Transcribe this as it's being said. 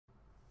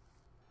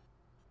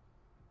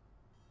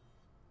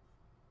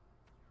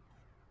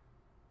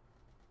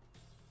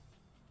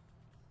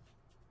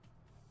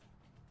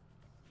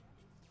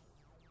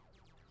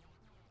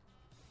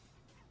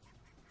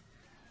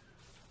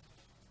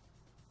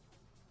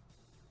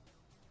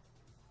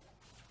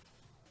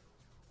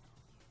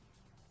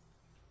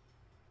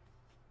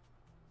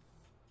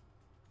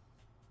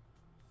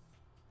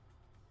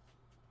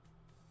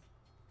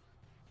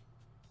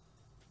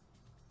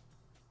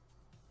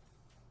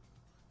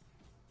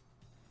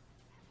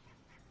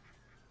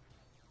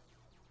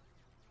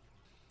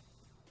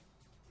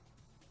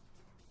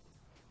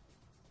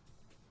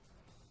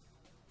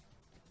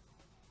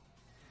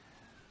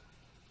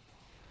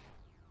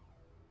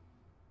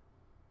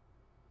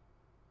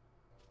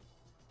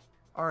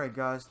Alright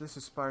guys, this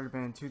is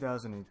Spider-Man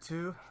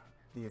 2002,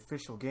 the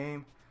official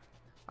game.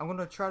 I'm going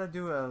to try to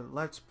do a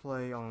Let's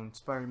Play on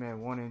Spider-Man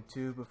 1 and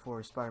 2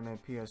 before Spider-Man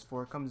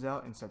PS4 comes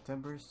out in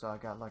September, so I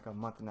got like a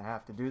month and a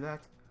half to do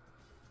that.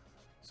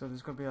 So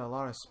there's going to be a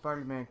lot of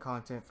Spider-Man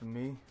content from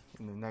me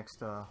in the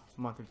next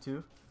month or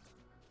two.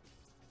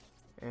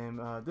 And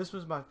this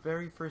was my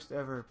very first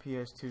ever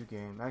PS2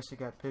 game. I actually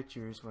got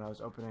pictures when I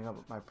was opening up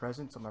my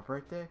presents on my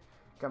birthday.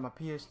 Got my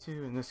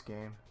PS2 in this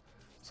game.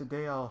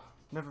 Today I'll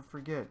never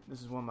forget.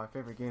 This is one of my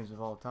favorite games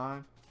of all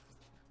time.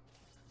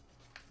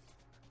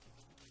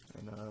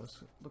 And let's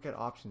look at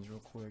options real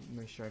quick.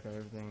 Make sure I got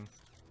everything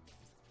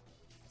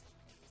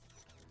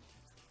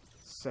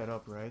set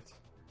up right.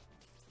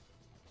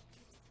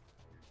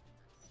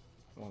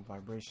 One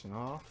vibration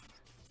off.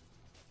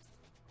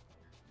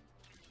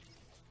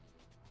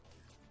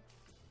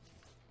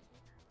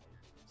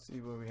 See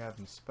what we have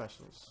in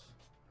specials.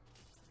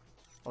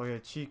 Oh yeah,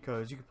 cheat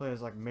codes. You can play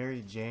as like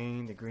Mary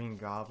Jane, the Green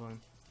Goblin.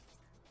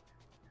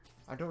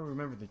 I don't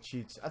remember the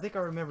cheats. I think I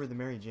remember the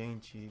Mary Jane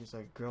cheat. It's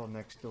like girl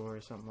next door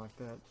or something like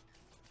that.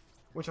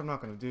 Which I'm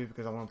not going to do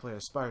because I want to play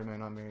as Spider-Man,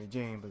 not Mary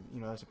Jane. But,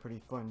 you know, that's a pretty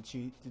fun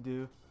cheat to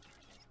do.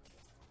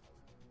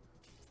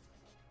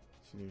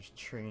 So there's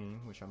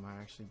training, which I might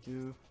actually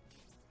do.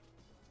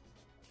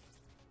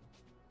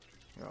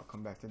 Here, I'll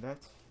come back to that.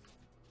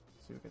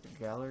 So look at the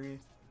gallery.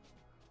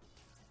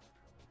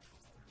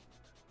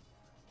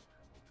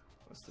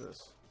 What's this?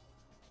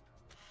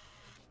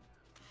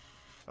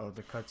 Oh,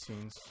 the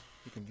cutscenes.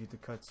 You can view the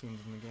cutscenes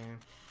in the game.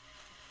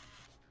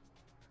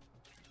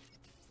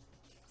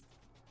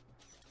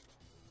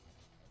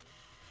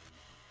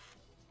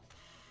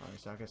 Alright,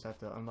 so I guess I have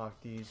to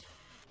unlock these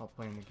while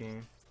playing the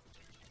game.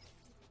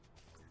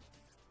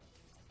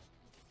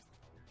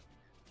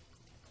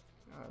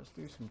 Alright, let's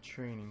do some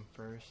training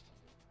first.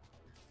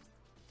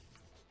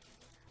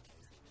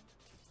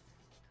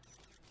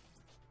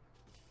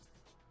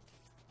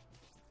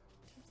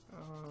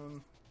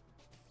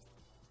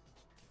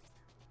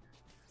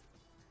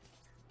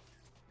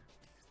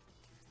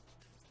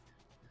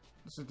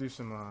 Let's do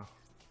some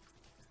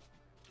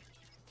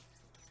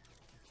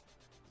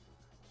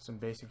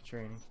basic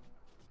training.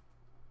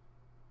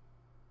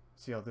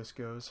 See how this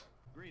goes.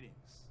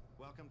 Greetings.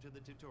 Welcome to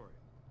the tutorial.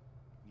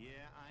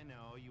 Yeah, I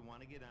know you want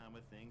to get on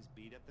with things,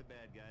 beat up the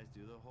bad guys,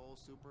 do the whole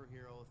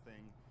superhero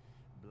thing,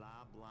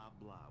 blah blah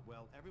blah.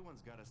 Well,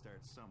 everyone's got to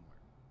start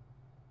somewhere.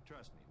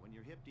 Trust me, when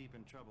you're hip deep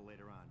in trouble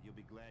later on, you'll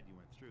be glad you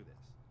went through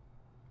this.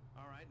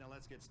 Alright, now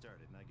let's get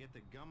started. Now get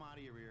the gum out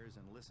of your ears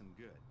and listen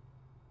good.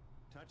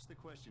 Touch the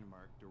question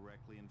mark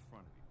directly in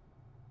front of you.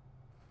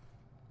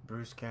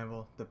 Bruce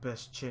Campbell, the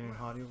best chin in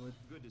Hollywood.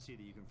 Good to see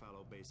that you can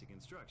follow basic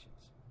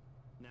instructions.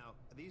 Now,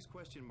 these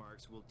question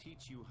marks will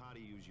teach you how to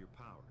use your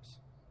powers.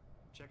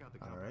 Check out the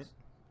compass. Alright.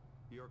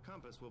 Your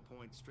compass will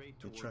point straight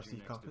The towards trusty your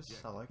next compass,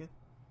 objective. I like it.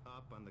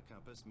 Up on the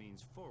compass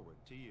means forward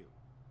to you.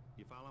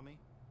 You follow me?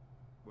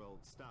 Well,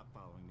 stop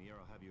following me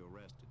or I'll have you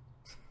arrested.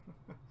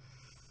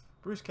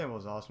 Bruce Campbell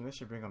is awesome. They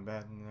should bring him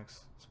back in the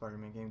next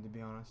Spider-Man game, to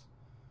be honest.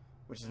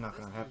 Which is not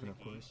going to happen, of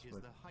course,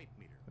 but the height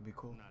meter. it'd be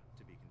cool. Not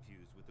to be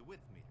confused with the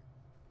width meter.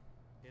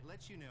 It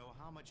lets you know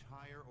how much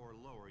higher or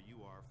lower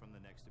you are from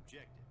the next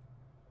objective.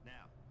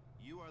 Now,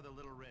 you are the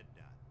little red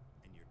dot,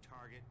 and your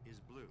target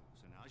is blue.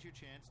 So now's your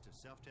chance to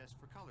self-test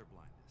for color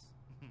blindness.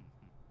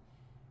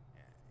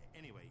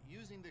 Anyway,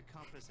 using the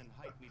compass and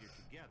height meter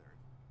together,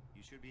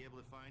 you should be able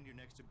to find your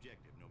next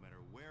objective, no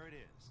matter where it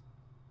is.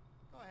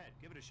 Go ahead,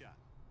 give it a shot.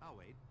 I'll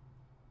wait.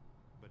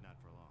 But not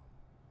for long.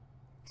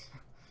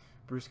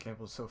 Bruce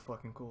Campbell's so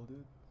fucking cool,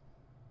 dude.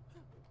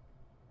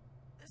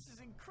 This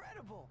is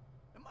incredible!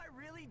 Am I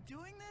really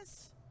doing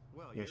this?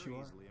 Well, yes, you're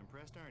you easily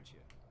impressed, aren't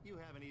you? You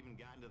haven't even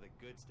gotten to the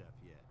good stuff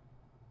yet.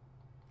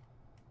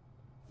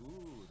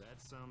 Ooh,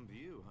 that's some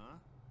view,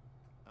 huh?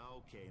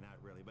 Okay, not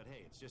really, but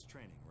hey, it's just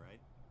training,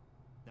 right?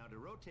 Now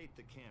to rotate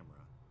the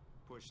camera,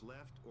 push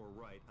left or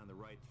right on the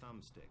right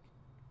thumbstick.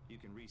 You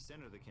can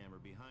recenter the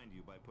camera behind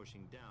you by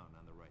pushing down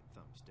on the right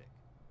thumbstick.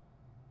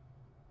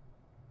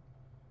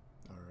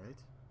 Alright.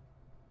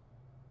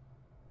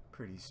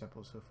 Pretty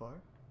simple so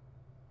far.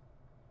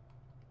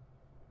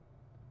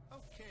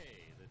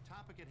 Okay, the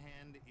topic at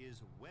hand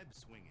is web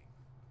swinging.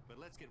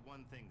 But let's get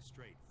one thing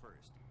straight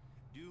first.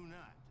 Do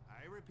not,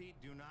 I repeat,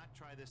 do not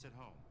try this at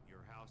home.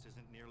 Your house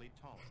isn't nearly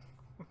tall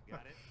enough.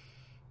 Got it?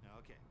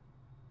 Okay.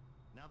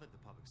 Now that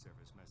the public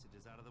service message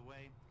is out of the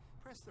way,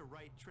 press the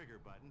right trigger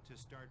button to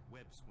start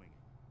web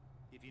swinging.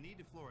 If you need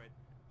to floor it,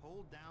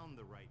 hold down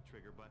the right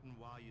trigger button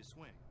while you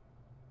swing.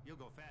 You'll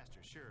go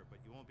faster, sure,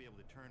 but you won't be able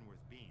to turn with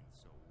beans,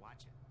 so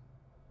watch it.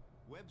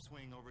 Web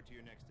swing over to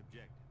your next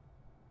objective.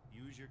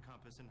 Use your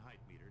compass and height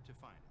meter to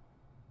find it.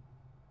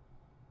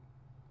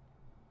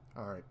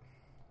 Alright,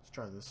 let's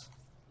try this.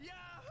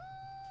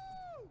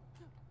 Yahoo!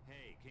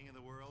 Hey, king of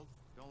the world,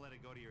 don't let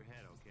it go to your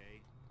head,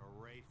 okay?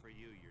 Hooray for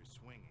you, you're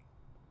swinging.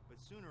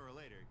 But sooner or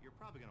later, you're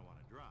probably going to want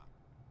to drop.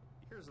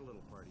 Here's a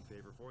little party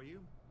favor for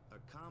you.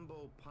 A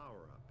combo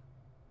power-up.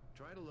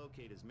 Try to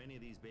locate as many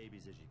of these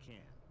babies as you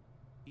can.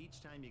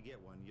 Each time you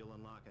get one, you'll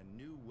unlock a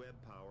new web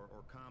power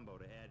or combo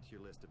to add to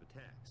your list of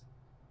attacks.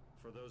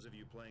 For those of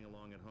you playing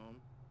along at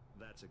home,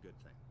 that's a good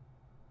thing.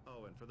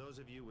 Oh, and for those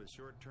of you with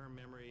short-term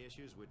memory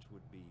issues, which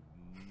would be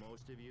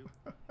most of you,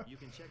 you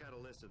can check out a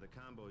list of the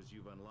combos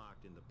you've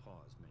unlocked in the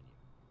pause menu.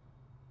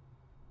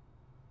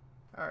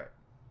 Alright.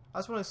 I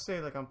just want to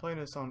say, like, I'm playing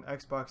this on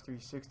Xbox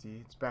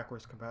 360. It's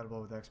backwards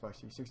compatible with Xbox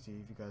 360,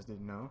 if you guys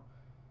didn't know.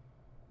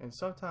 And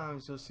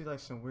sometimes you'll see, like,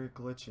 some weird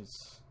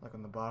glitches, like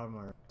on the bottom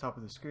or top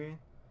of the screen.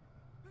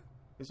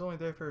 It's only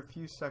there for a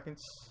few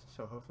seconds,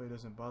 so hopefully it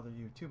doesn't bother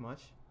you too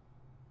much.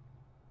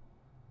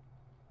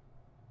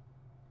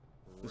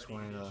 Just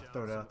wanted to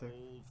throw it out there.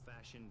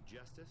 Old-fashioned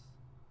justice?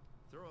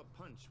 Throw a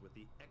punch with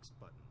the X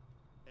button,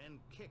 and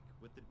kick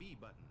with the B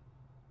button.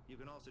 You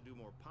can also do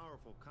more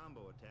powerful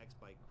combo attacks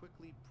by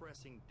quickly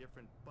pressing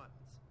different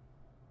buttons.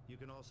 You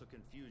can also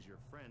confuse your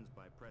friends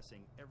by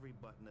pressing every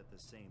button at the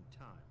same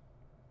time.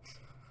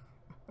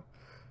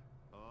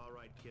 All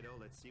right, kiddo,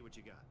 let's see what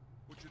you got.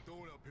 What you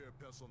doing up here,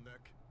 pencil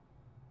neck?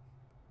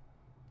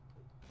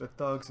 The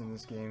thugs in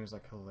this game is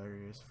like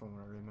hilarious from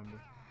what I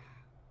remember.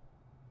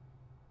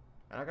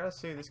 And I gotta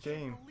say, this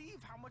game. I can't believe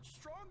how much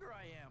stronger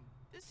I am.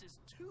 This is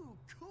too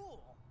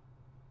cool.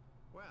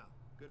 Wow,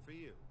 good for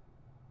you.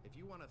 If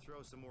you want to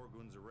throw some more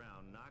goons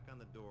around, knock on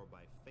the door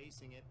by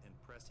facing it and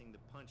pressing the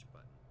punch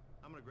button.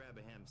 I'm gonna grab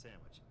a ham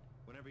sandwich.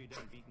 Whenever you're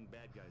done beating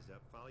bad guys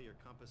up, follow your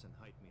compass and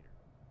height meter.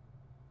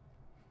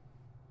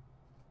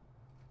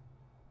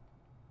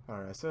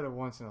 Alright, I said it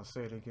once and I'll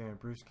say it again.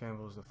 Bruce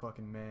Campbell is the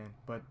fucking man.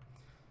 But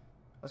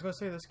I was gonna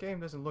say, this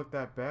game doesn't look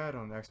that bad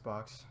on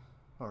Xbox,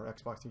 or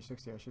Xbox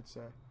 360, I should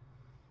say.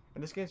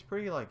 And this game's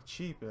pretty like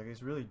cheap. Like,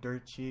 it's really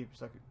dirt cheap.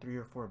 It's like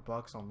 $3 or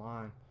 $4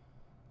 online.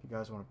 If you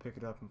guys want to pick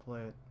it up and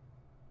play it.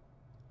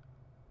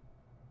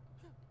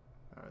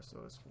 Alright, so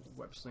let's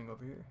web sling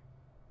over here.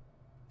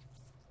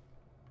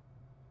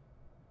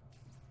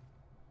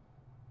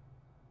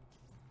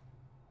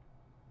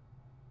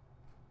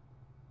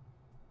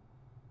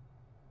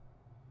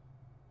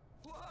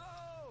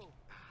 Whoa!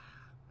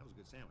 That was a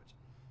good sandwich.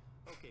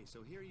 Okay, so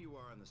here you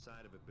are on the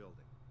side of a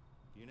building.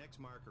 Your next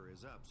marker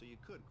is up, so you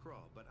could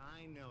crawl, but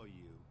I know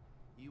you.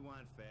 You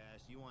want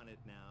fast, you want it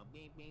now.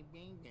 Bing, bing,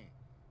 bing, bing.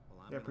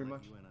 Well, I'm gonna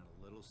let you in on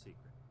a little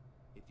secret.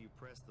 If you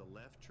press the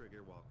left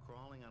trigger while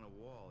crawling on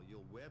a wall,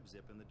 you'll web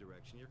zip in the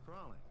direction you're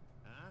crawling.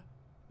 Huh?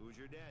 Who's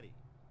your daddy?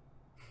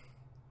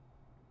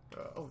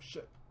 Oh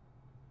shit.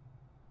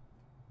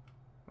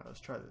 Alright, let's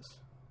try this.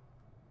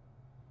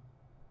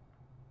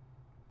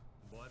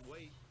 But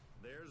wait,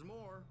 there's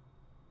more.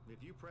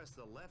 If you press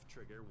the left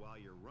trigger while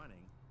you're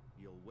running,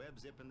 you'll web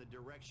zip in the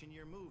direction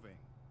you're moving.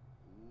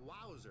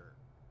 Wowzer.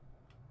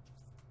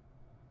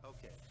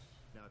 Okay,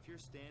 now if you're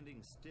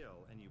standing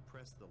still and you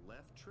press the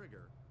left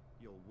trigger,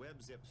 you'll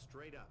web zip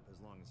straight up as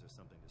long as there's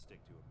something to stick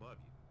to above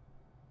you.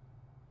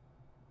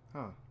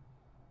 Huh.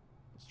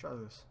 Let's try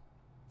this.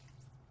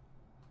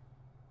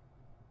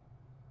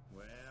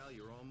 Well,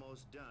 you're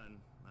almost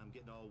done. I'm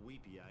getting all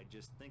weepy-eyed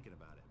just thinking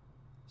about it.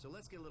 So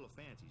let's get a little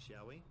fancy,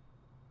 shall we?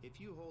 If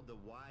you hold the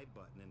Y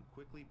button and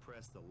quickly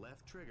press the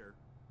left trigger,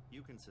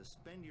 you can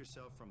suspend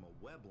yourself from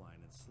a web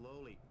line and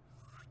slowly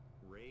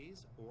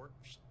raise or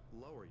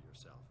lower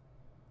yourself.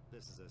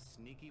 This is a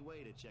sneaky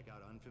way to check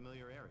out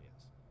unfamiliar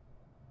areas.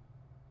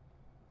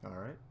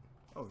 Alright.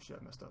 Oh shit,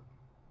 I messed up.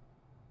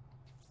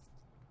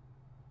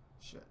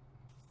 Shit.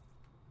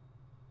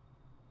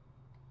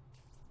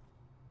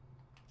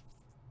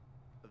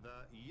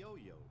 The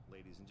yo-yo,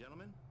 ladies and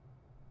gentlemen.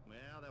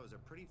 Well, that was a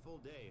pretty full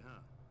day, huh?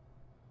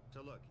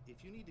 So look,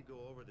 if you need to go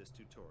over this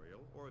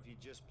tutorial, or if you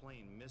just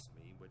plain missed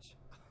me, which,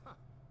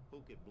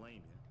 who could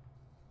blame you,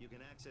 you can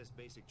access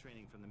basic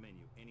training from the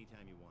menu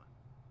anytime you want.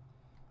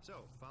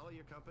 So, follow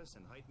your compass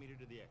and height meter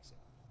to the exit.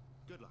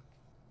 Good luck.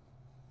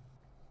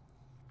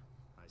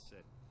 I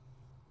said,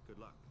 good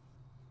luck.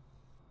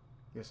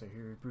 Yes, I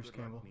hear you, Bruce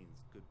Good Campbell. luck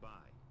means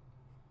goodbye.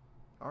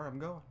 Alright, I'm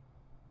going.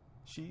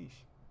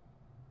 Sheesh.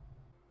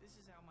 This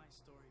is how my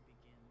story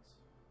begins.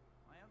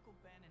 My Uncle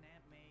Ben and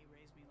Aunt May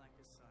raised me like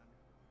a son.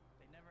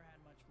 They never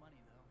had much money,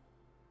 though.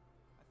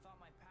 I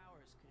thought my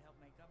powers could help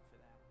make up for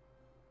that.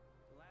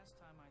 The last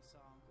time I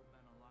saw Uncle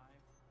Ben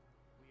alive,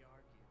 we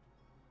argued.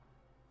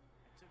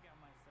 I took out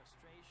my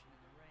frustration in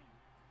the ring.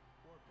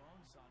 Poor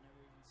Bonesaw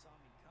never even saw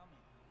me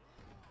coming.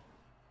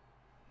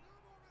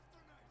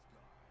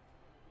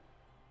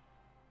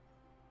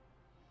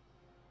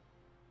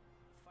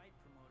 The fight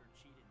promoter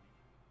cheated me,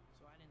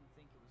 so I didn't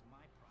think it was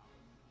my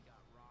problem when he got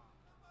robbed.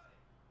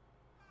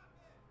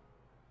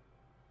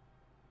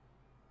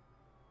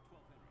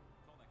 12 Henry,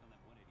 call back on that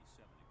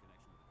 187 in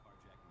connection with the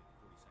carjacking at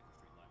the 42nd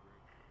Street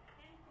Library.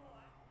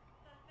 10-4.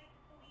 Suspect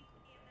is believed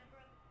to be a member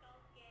of the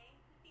Skulls gang.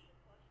 Proceed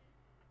with caution.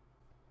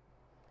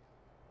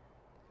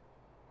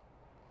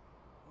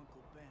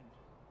 Uncle Ben,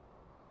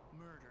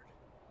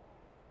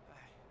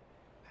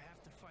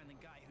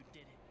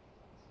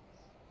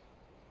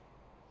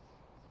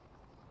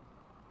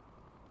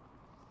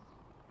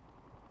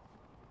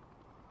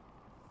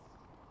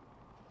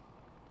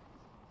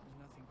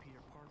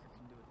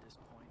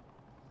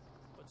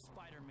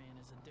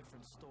 is a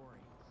different story.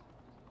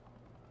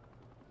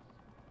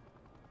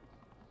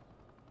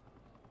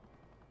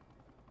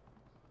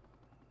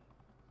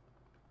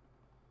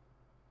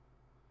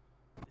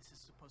 This is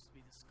supposed to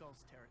be the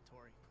Skull's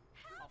territory.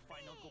 I'll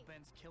find Uncle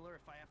Ben's killer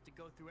if I have to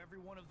go through every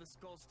one of the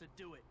Skulls to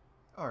do it.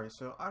 Alright,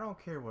 so I don't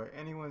care what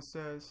anyone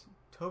says.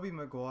 Tobey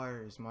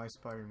Maguire is my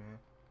Spider-Man.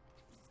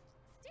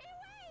 Stay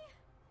away!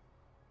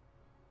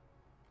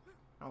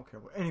 I don't care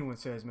what anyone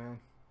says, man.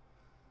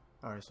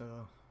 Alright,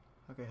 so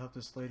I can help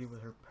this lady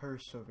with her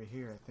purse over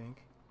here, I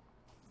think.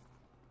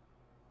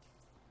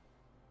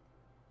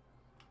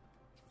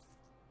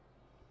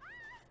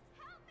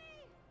 Help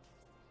me!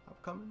 I'm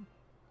coming.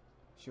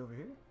 Is she over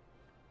here?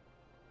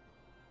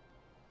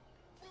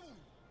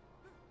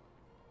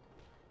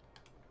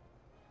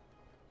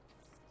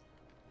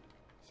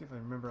 See if I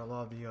remember a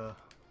lot of the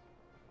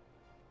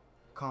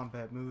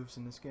combat moves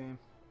in this game.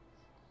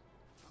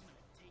 I'm gonna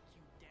take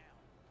you down.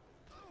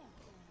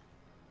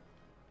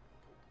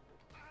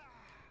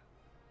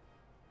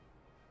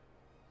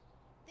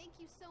 Thank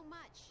you so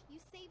much. You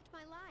saved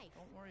my life.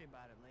 Don't worry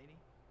about it, lady.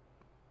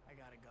 I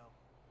gotta go.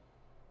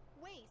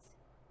 Wait,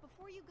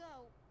 before you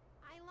go,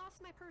 I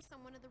lost my purse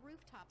on one of the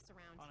rooftops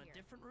around On here. a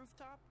different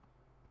rooftop?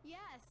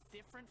 Yes.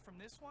 Different from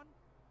this one?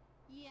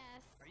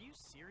 Yes. Are you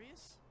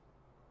serious?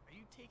 Are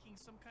you taking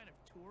some kind of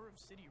tour of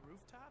city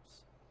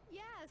rooftops?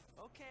 Yes.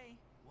 Okay,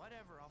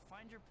 whatever. I'll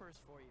find your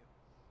purse for you.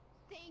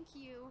 Thank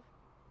you.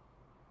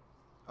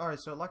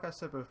 Alright, so like I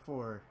said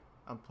before,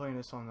 I'm playing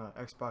this on the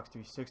Xbox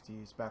 360.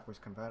 It's backwards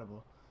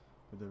compatible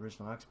with the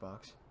original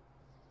Xbox.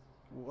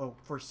 Well,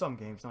 for some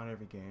games, not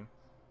every game.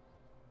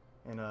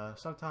 And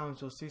sometimes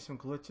you'll see some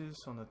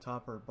glitches on the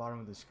top or bottom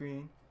of the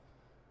screen.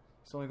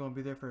 It's only going to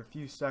be there for a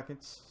few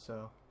seconds,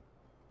 so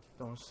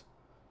don't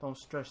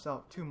stress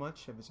out too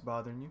much if it's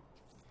bothering you.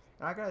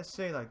 And I gotta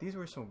say, like, these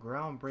were some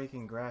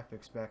groundbreaking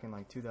graphics back in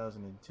like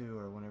 2002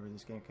 or whenever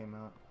this game came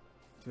out.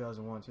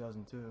 2001,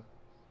 2002.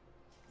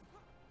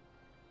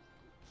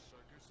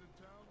 Circus in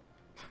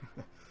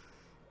town?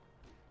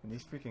 And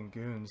these freaking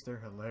goons,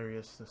 they're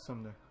hilarious.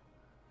 Some of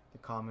the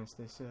comments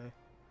they say.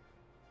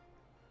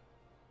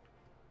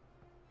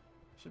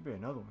 Should be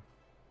another one.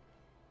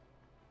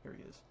 Here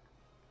he is.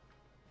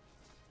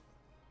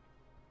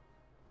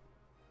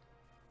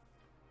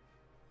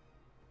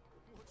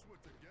 What's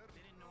with the ghetto?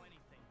 They didn't know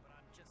anything, but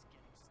I'm just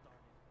getting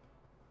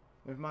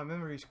started. If my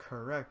memory is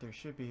correct, there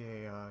should be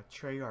a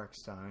Treyarch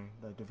sign,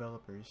 the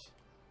developers.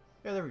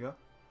 Yeah, there we go.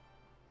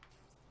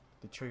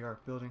 The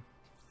Treyarch building.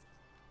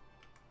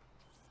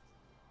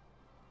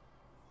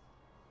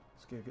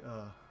 Let's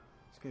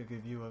get a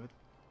good view of it.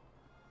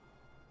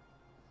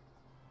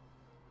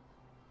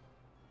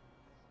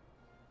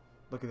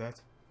 Look at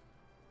that.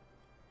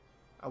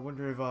 I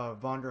wonder if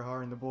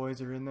Vonderhaar and the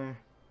boys are in there.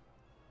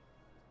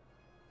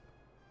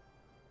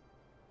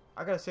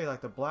 I gotta say,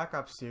 like, the Black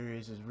Ops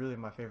series is really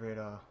my favorite,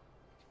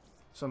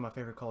 some of my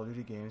favorite Call of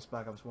Duty games.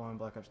 Black Ops 1,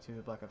 Black Ops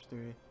 2, Black Ops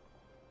 3.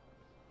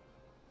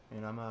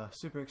 And I'm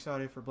super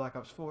excited for Black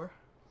Ops 4,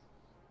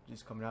 which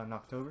is coming out in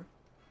October.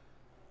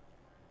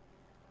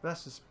 But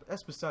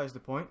that's besides the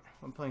point.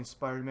 I'm playing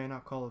Spider-Man,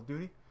 not Call of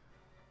Duty.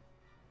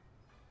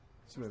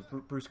 See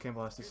what Bruce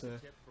Campbell has to Here's say.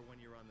 a tip for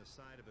when you're on the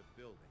side of a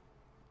building.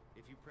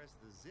 If you press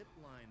the zip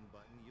line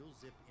button, you'll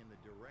zip in the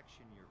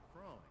direction you're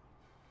crawling.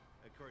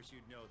 Of course,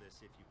 you'd know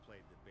this if you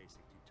played the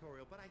basic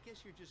tutorial, but I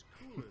guess you're just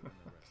cooler than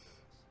the rest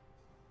of us.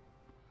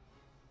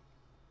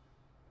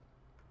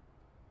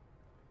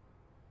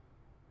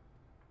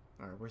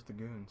 Alright, where's the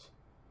goons?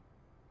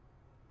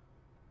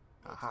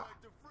 Looks Aha.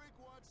 like the freak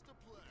wants to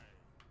play.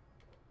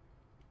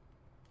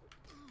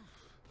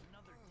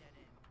 Another dead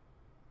end.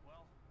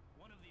 Well,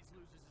 one of these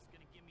losers is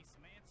gonna give me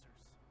some answers.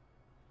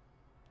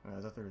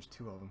 I thought there was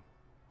two of them.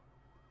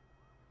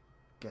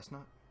 Guess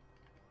not.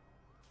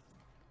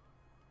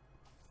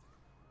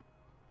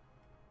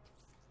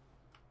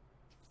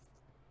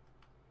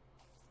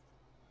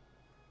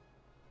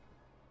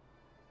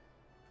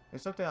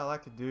 It's something I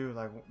like to do,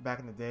 like back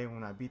in the day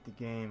when I beat the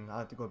game, I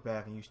like to go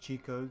back and use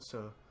cheat codes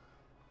so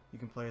you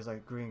can play as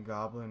like Green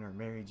Goblin or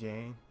Mary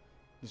Jane.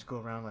 Just go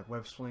around like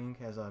web swing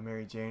as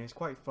Mary Jane. It's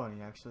quite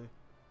funny actually.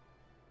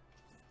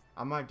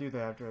 I might do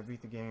that after I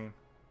beat the game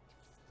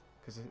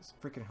because it's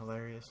freaking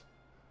hilarious.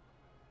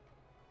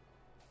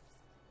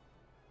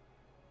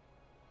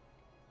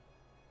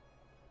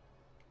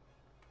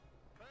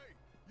 Hey,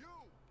 you!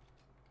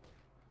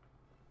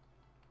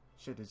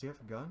 Shit, does he have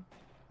a gun?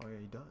 Oh yeah,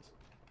 he does.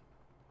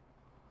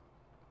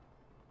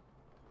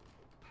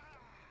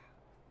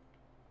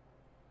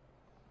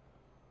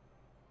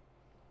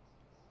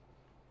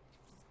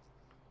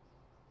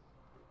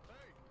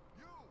 Hey,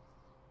 you!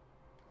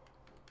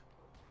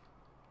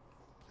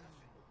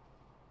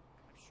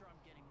 I'm sure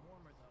I'm getting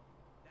warmer though.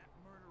 That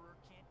murderer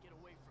can't get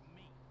away from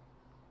me.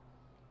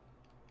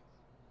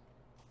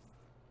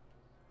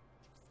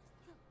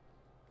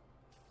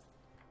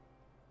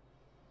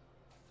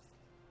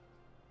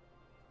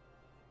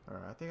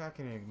 Alright, I think I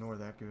can ignore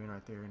that goon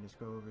right there and just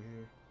go over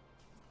here.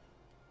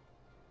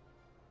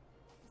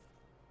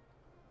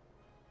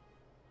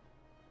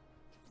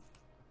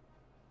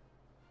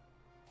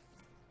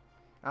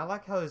 I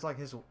like how his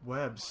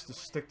webs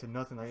just stick to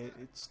nothing. Like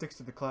it sticks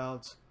to the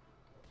clouds.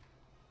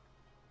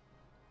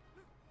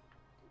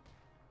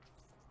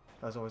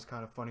 That's always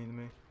kind of funny to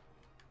me.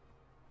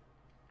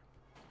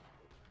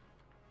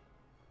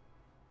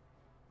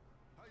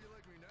 How you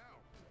like me now?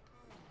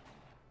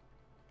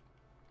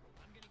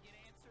 I'm gonna get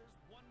answers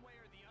one way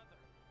or the other.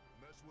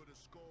 Mess with his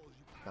skulls,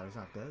 you... God, he's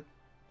not dead.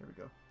 There we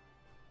go.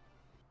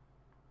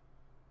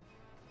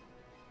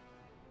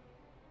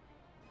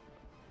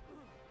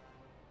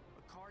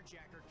 A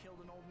carjacker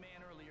killed an old man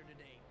earlier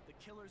today. The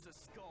killer's a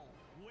skull.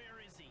 Where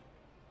is he?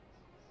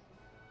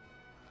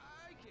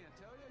 I can't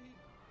tell you. He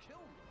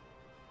killed me.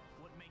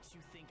 What makes you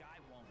think I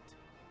won't?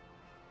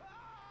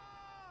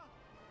 Ah!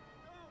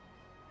 No!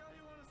 God,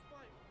 he won a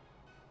spike.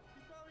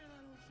 He's probably in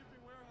that old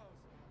shipping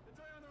warehouse. It's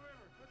right on the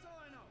river. That's all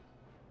I know.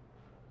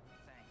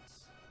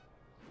 Thanks.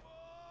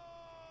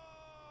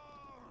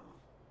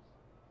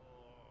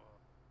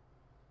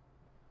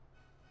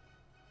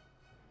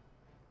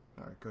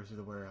 Alright, go to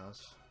the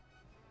warehouse.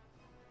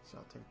 So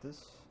I'll take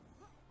this.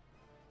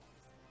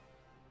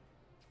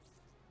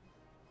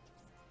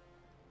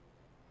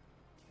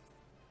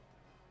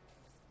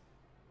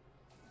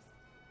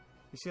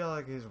 You see how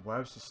like his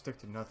webs just stick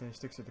to nothing, it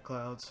sticks to the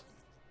clouds.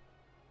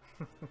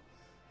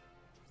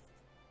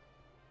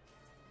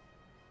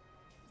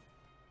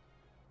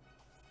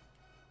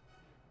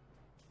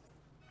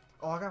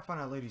 Oh, I gotta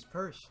find that lady's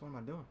purse. What am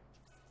I doing?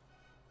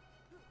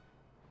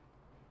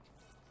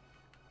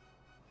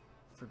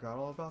 Forgot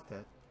all about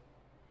that.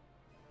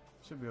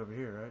 Should be over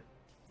here, right?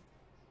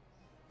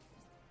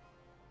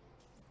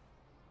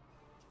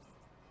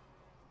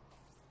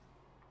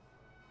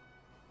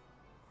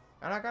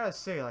 And I gotta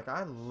say, like,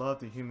 I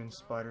love the human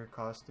spider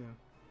costume.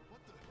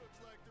 What the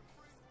looks like the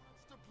freak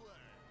wants to play.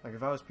 Like,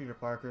 if I was Peter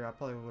Parker, I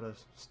probably would have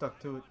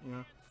stuck to it, you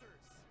know?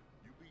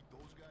 You beat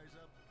those guys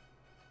up?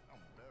 How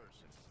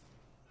embarrassing.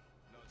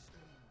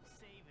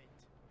 Save it.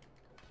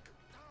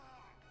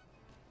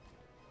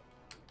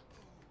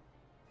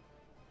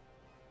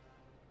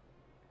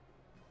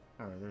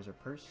 Alright, there's her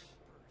purse.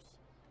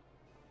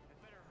 I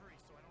better hurry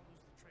so I don't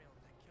lose the trail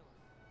of that killer.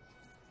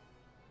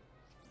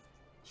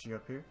 She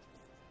up here?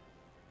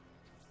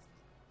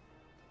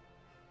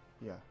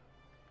 Yeah.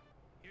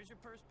 Here's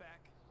your purse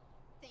back.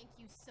 Thank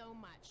you so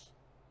much.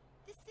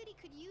 This city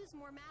could use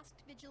more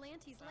masked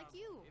vigilantes like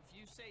you. If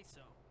you say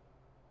so.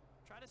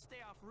 Try to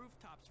stay off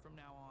rooftops from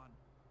now on.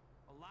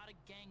 A lot of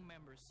gang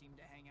members seem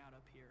to hang out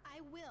up here.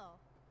 I will.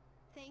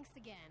 Thanks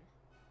again.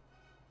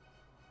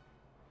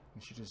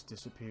 And she just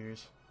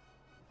disappears.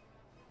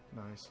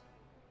 Nice.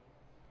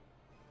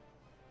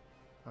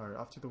 Alright,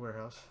 off to the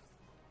warehouse.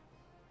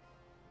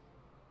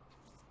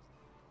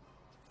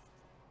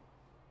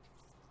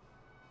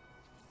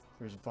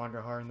 There's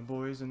Vonderhaar and the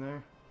boys in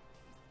there.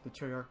 The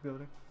Treyarch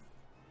building.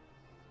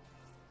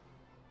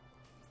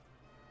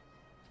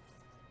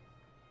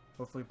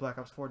 Hopefully Black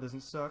Ops 4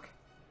 doesn't suck.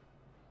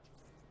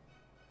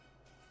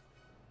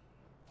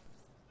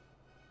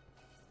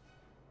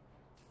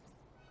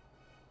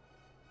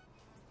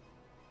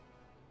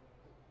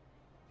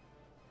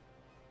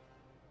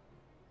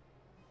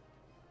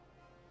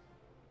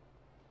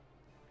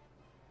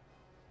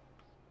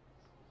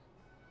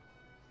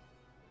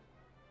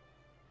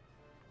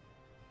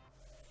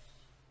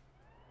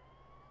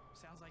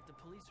 Sounds like the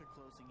police are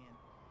closing in.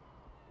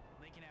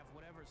 They can have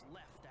whatever's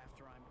left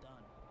after I'm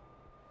done.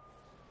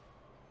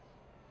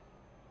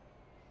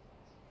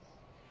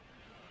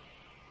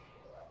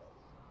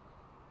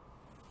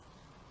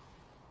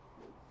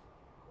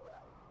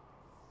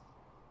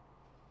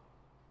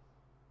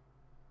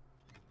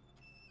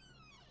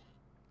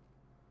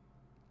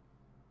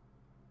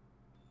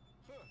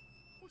 Huh.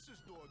 What's this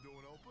door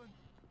doing open?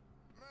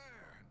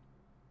 Man.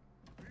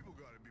 People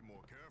gotta be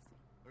more careful.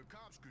 The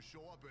cops could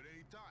show up at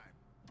any time.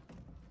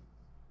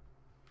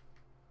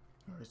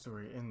 Alright, so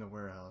we're in the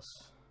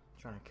warehouse.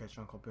 Trying to catch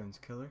Uncle Ben's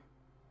killer.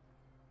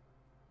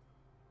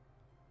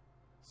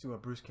 See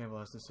what Bruce Campbell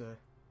has to say.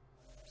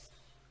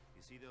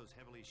 You see those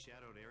heavily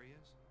shadowed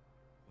areas?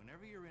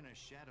 Whenever you're in a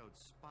shadowed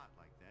spot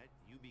like that,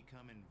 you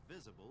become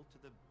invisible to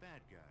the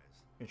bad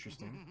guys.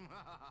 Interesting.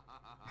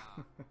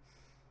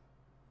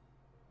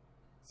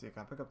 See,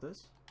 can I pick up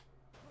this?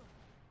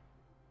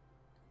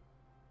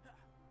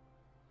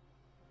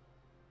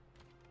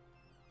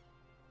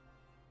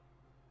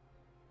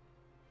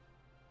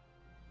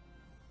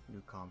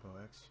 New combo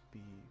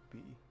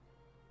XBB.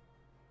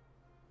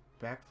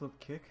 Backflip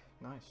kick?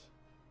 Nice.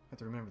 I have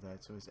to remember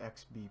that, so it's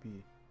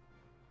XBB.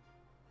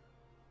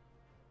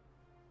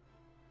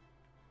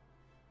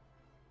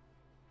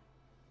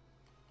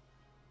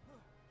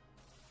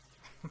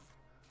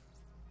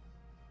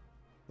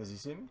 Does he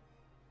see me?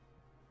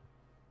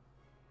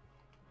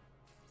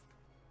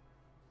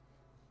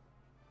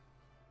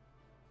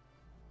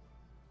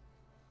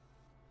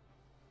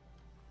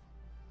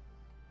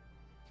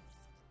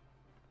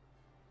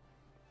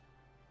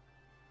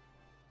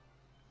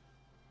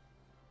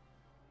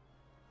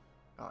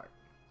 Alright.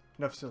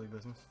 Enough silly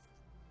business.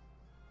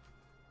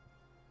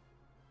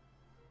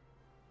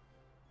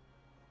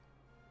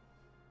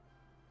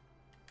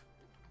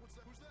 What's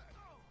that? Who's that?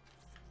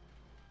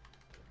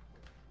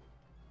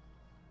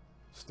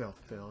 Stealth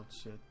failed.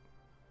 Shit.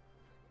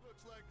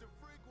 Looks like the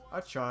freak I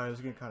tried. It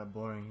was getting kind of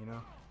boring, you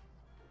know.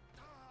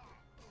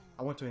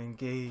 I want to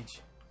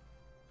engage,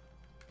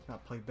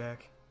 not play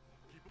back.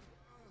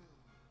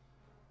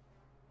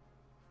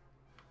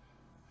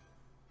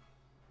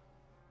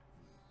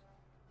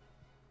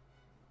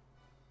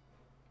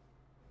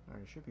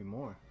 Alright, there should be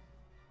more.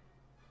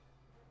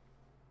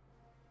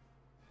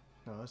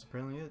 No, that's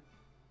apparently it.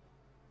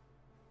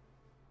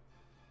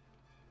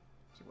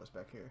 Let's see what's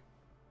back here.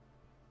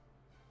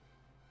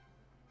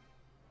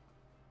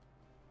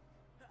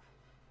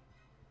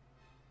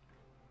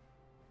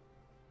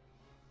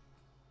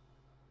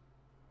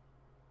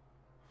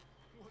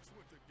 What's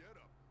with the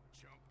getup,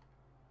 chump?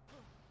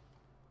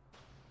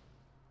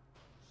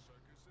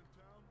 Circus in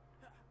town?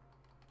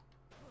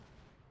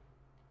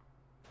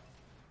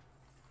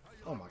 How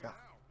you Oh my like God.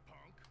 it now,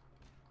 punk?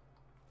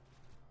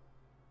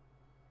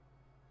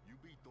 You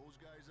beat those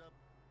guys up?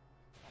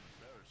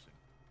 Embarrassing.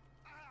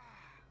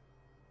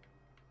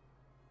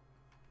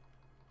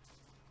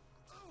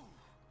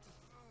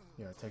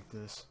 Yeah, take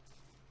this.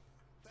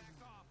 Back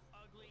off,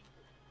 ugly.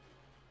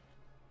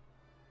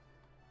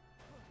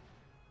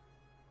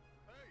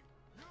 Hey,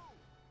 you!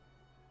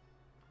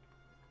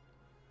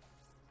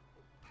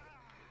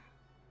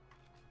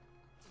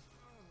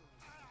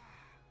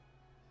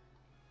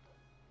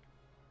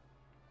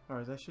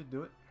 Alright, that should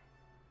do it.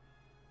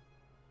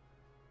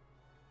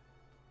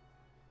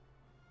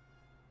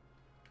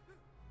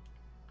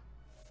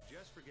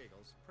 Just for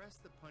giggles, press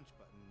the punch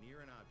button near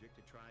an object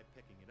to try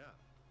picking it up.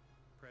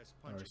 Press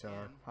punch Alright, so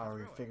again I to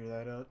already throw it. figured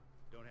that out.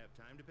 Don't have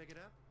time to pick it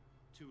up?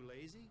 Too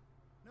lazy?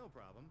 No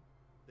problem.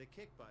 The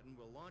kick button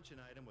will launch an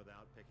item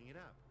without picking it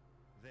up.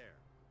 There.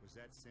 Was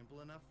that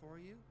simple enough for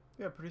you?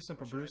 Yeah, pretty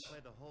simple, Or should Bruce. I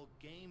play the whole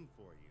game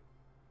for you?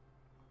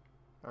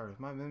 Alright, if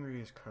my memory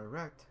is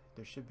correct,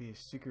 there should be a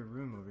secret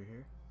room over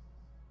here.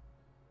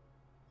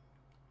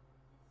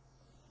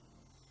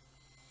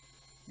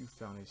 You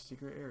found a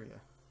secret area.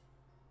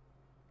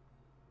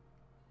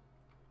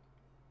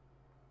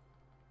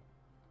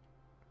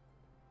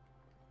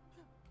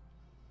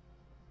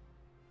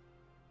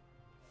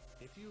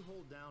 If you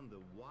hold down the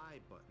Y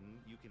button,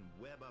 you can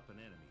web up an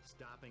enemy,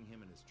 stopping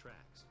him in his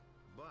tracks.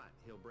 But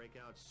he'll break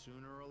out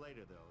sooner or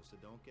later, though, so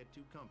don't get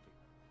too comfy.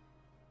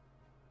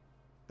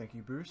 Thank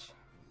you, Bruce.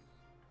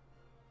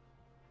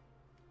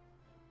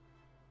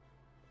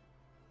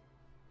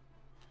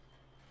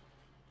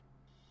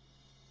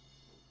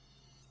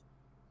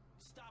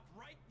 Stop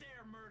right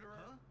there, murderer.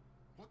 Huh?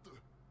 What the?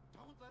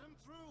 Don't let him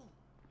through.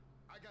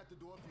 I got the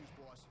door fuse,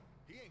 boss.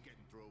 He ain't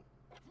getting through.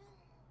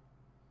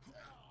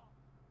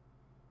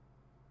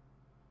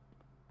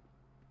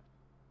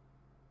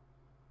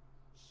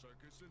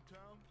 Circus in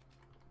town?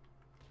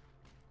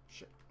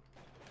 Shit.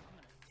 I'm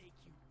gonna take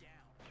you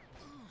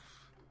down.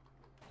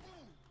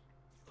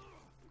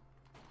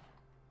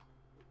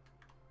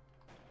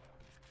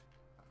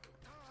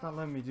 It's not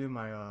letting me do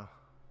my,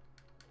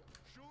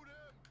 Shoot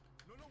him!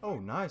 No, no, Oh,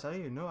 wait. nice. I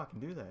didn't even know I can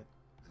do that.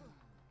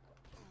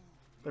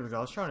 There we go.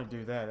 I was trying to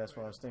do that. That's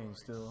why I was staying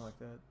still like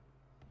that.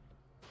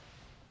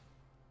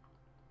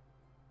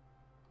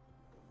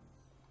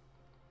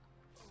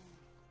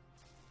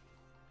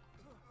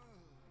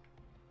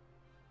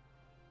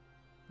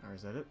 Alright,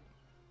 is that it?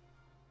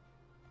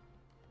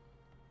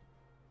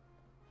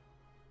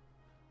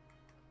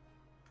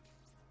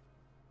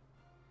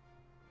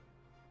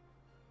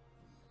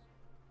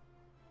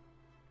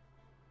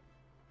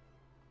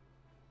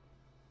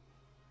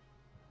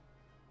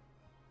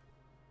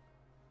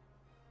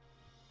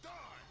 Die!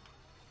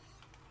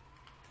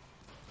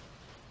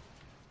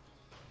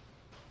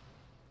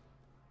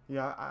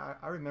 Yeah,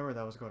 I remember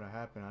that was going to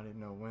happen. I didn't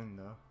know when,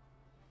 though.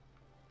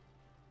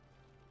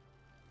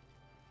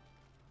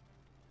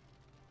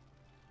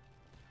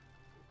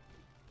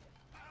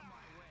 Out of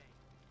my way.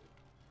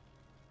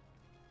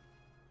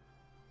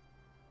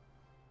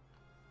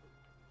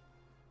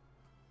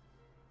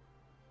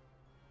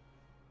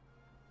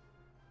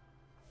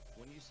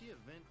 When you see a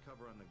vent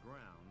cover on the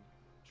ground,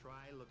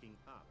 try looking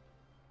up.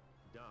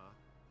 Duh.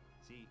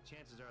 See,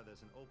 chances are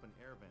there's an open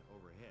air vent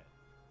overhead.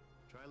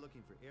 Try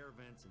looking for air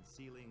vents in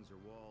ceilings or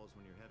walls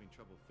when you're having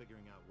trouble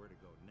figuring out where to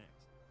go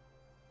next.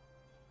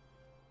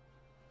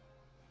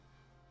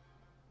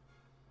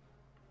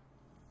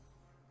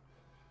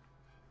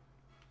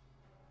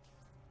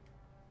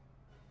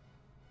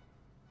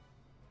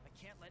 I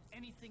can't let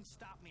anything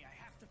stop me. I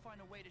have to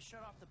find a way to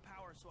shut off the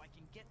power so I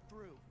can get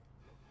through.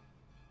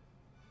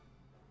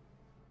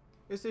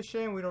 It's a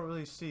shame we don't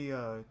really see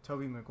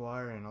Tobey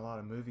Maguire in a lot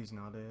of movies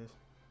nowadays.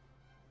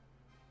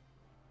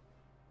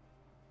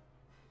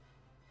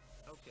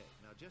 Okay,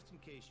 now just in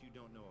case you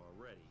don't know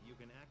already, you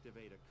can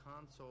activate a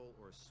console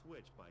or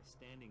switch by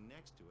standing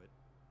next to it,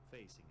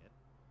 facing it,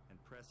 and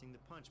pressing the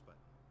punch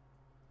button.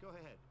 Go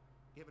ahead.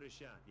 Give it a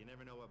shot. You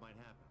never know what might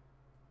happen.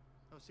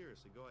 Oh,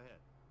 seriously, go ahead.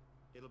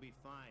 It'll be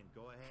fine.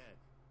 Go ahead.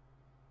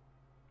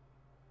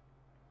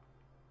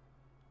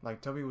 Like,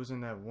 Tobey was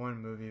in that one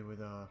movie with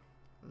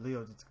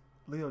Leo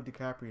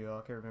DiCaprio.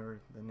 I can't remember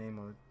the name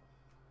of it.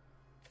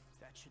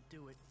 That should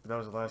do it. But that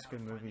was the last Now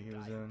good to find movie the he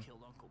was guy who in.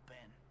 killed Uncle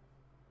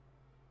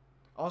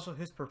Also,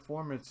 his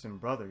performance in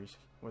Brothers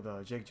with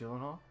Jake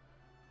Gyllenhaal.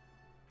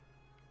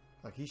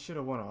 Like, he should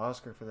have won an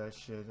Oscar for that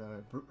shit.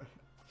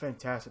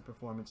 Fantastic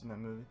performance in that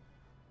movie.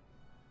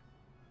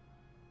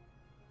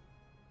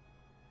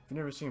 If you've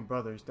never seen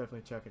Brothers,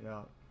 definitely check it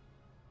out.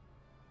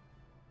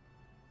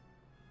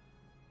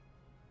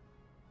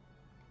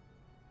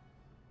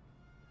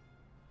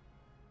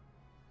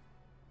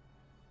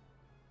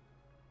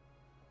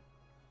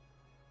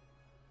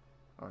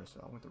 Alright, so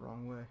I went the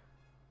wrong way.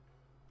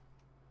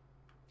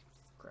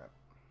 Crap.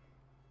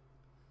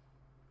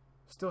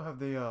 Still have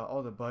the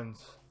all the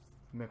buttons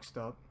mixed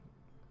up.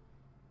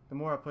 The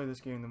more I play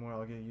this game, the more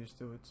I'll get used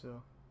to it,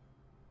 so.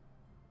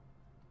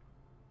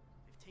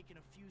 They've taken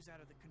a fuse out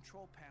of the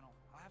control panel.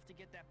 I'll have to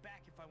get that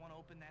back if I want to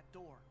open that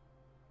door.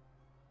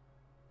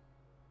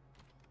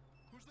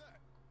 Who's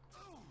that?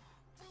 Oh!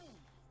 Boom!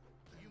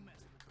 You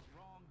messed with the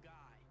wrong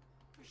guy.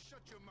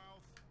 Shut your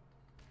mouth.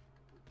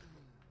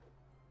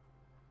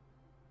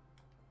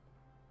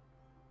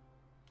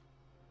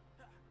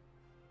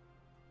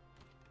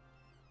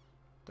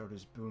 Throw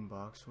this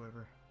boombox,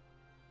 whoever.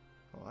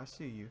 Oh, I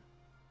see you.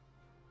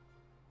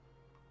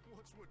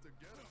 What's with the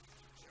getup,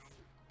 chump?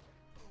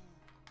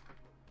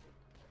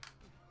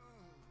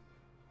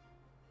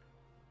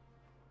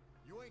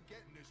 You ain't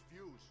getting this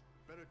fuse.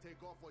 Better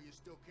take off while you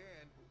still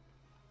can.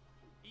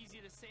 Easy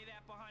to say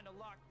that behind a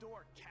locked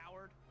door,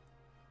 coward.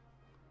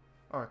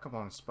 Alright, come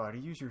on,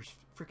 Spidey. Use your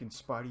freaking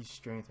Spidey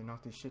strength and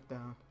knock this shit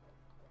down.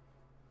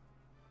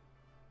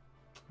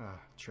 Ah,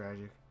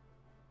 tragic.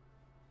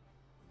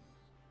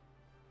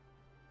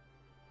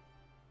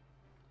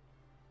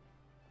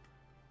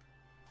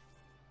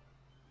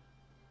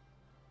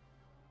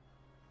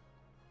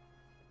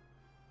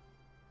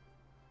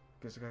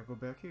 Guess I gotta go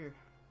back here.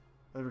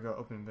 There we go,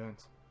 open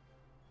vents.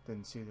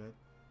 Didn't see that.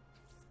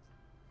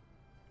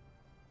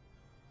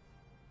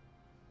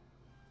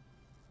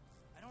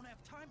 I don't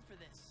have time for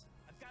this.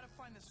 I've got to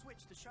find the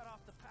switch to shut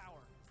off the power.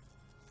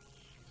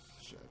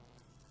 Shit.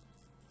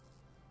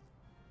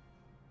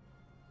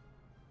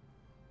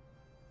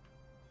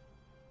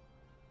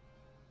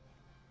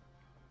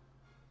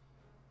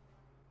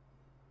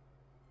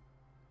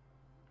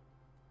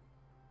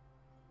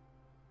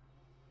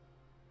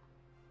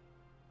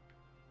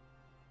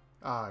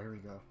 Ah, here we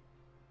go.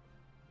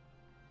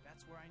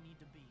 That's where I need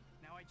to be.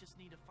 Now I just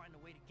need to find a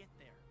way to get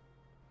there.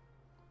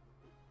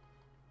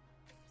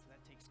 So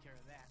that takes care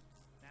of that.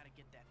 Now to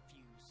get that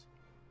fuse.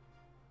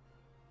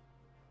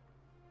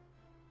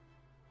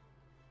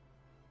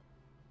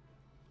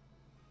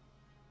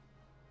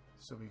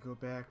 So we go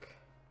back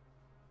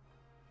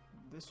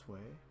this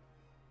way.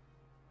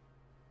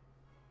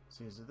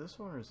 See, is it this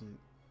one or is it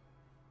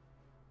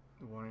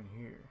the one in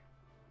here?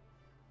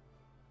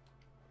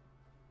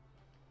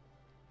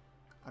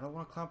 I don't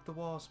want to climb up the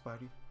wall,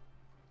 Spidey.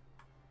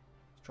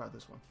 Let's try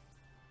this one.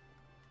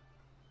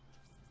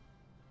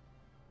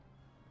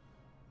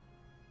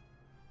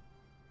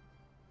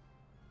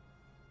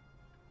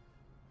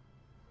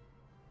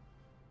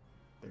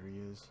 There he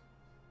is.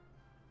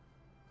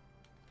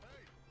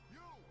 Hey, you!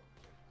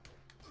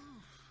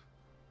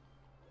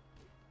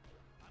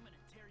 I'm gonna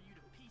tear you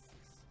to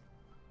pieces.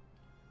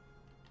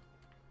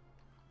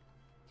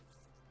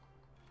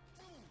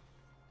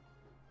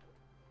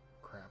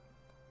 Crap.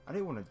 I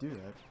didn't want to do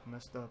that. I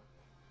messed up.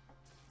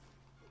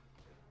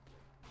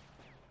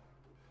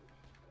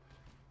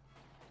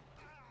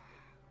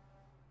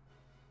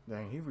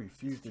 Dang, he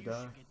refused to You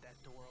die. should get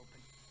that door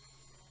open.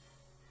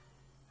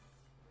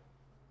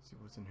 See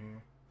what's in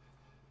here.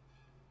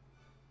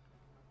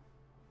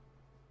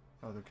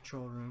 Oh, the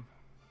control room.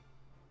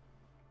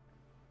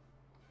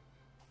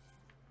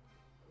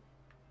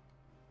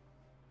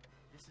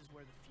 This is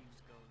where the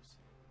fuse goes.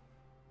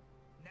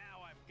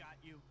 Now I've got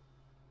you.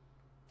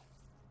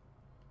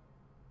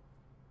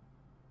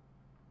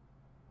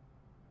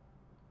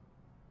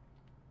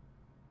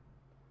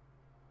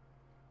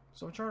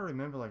 So I'm trying to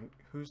remember, like,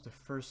 who's the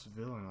first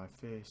villain I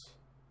face.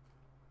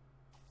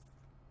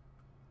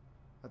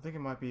 I think it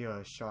might be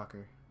a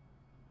Shocker.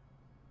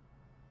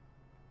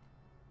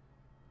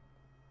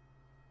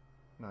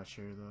 Not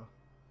sure though.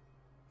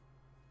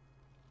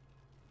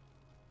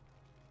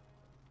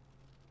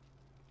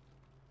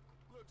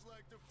 Looks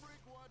like the freak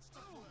wants to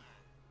play.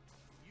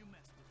 You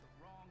messed with the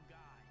wrong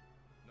guy.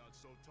 Not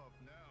so tough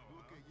now.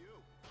 Look at you.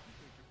 You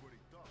think you're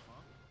pretty tough,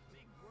 huh?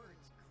 Big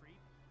words, creep.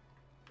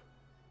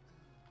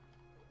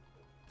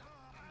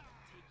 I'm gonna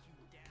take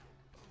you down.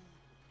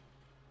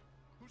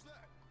 Who's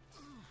that?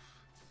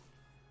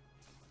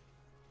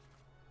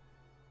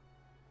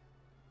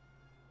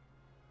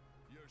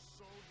 You're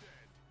so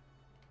dead.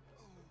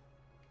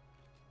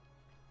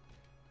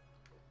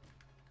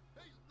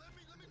 Hey, let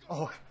me go.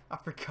 Oh, I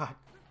forgot.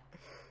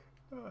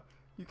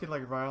 You could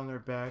like ride on their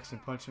backs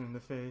and punch them in the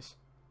face.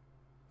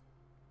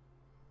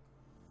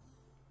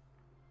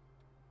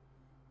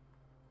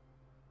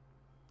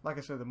 Like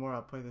I said, the more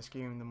I play this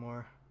game, the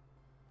more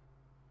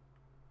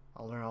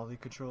I'll learn all the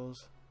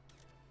controls.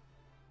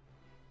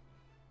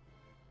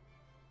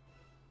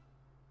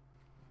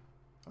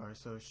 Alright,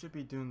 so it should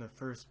be doing the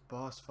first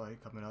boss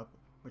fight coming up,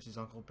 which is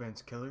Uncle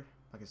Ben's killer.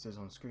 like it says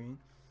on screen.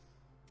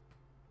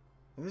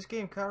 And this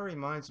game kind of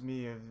reminds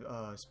me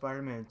of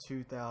Spider-Man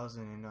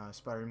 2000 and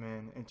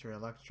Spider-Man Enter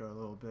Electro a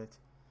little bit.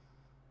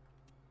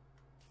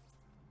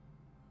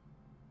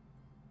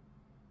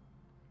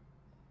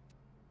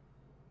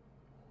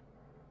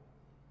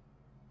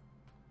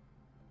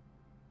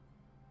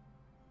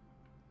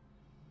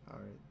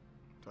 Alright,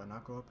 do I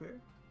not go up here?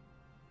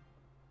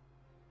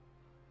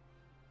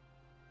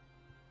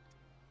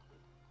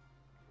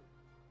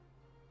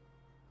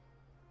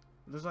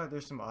 Looks like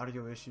there's some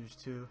audio issues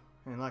too.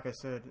 And like I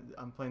said,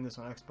 I'm playing this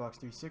on Xbox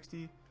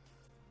 360.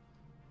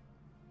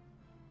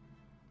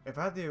 If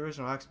I had the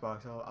original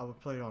Xbox, I would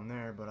play it on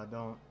there, but I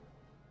don't.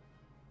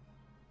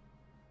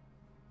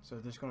 So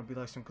there's going to be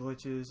like some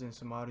glitches and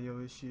some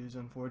audio issues,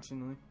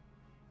 unfortunately.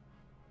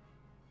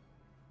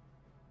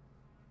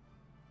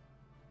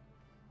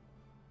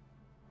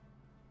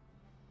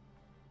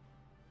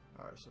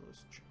 Alright, so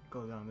let's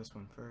go down this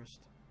one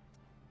first.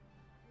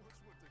 What's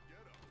with the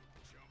getup,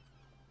 chump?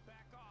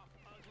 Back off,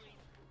 ugly.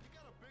 You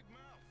got a big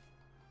mouth.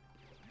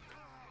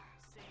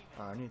 Save it.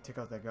 Alright, I need to take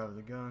out that guy with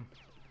the gun.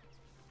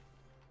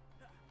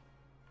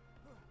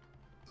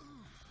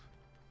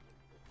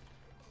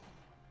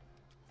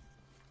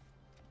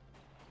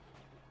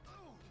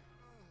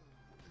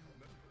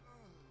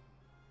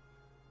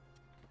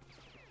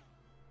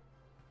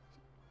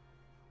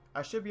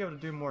 I should be able to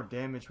do more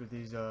damage with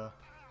these, I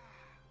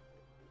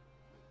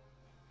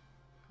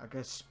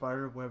guess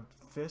spiderweb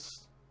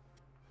fists.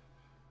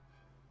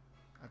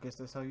 I guess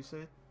that's how you say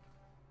it.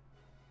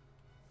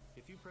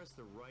 If you press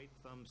the right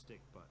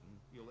thumbstick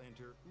button, you'll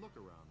enter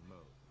look-around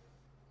mode.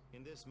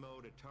 In this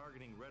mode, a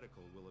targeting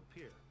reticle will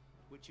appear,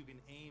 which you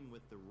can aim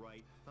with the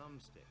right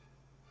thumbstick.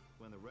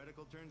 When the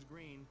reticle turns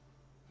green,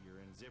 you're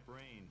in zip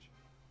range.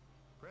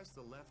 Press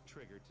the left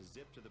trigger to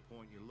zip to the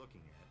point you're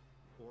looking at,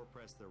 or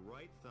press the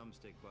right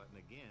thumbstick button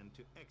again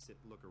to exit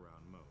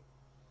look-around mode.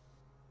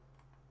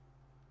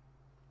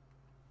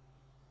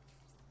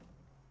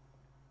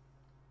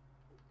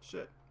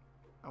 Shit.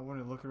 I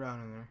want to look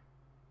around in there.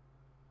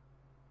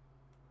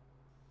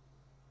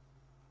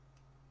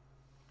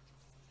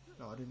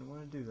 No, I didn't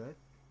want to do that.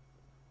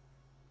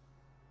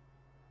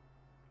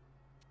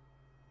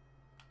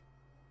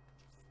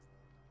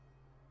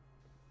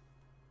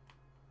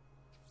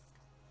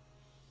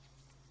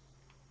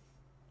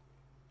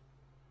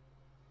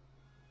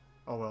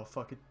 Oh well,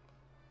 fuck it.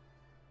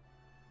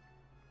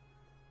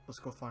 Let's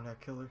go find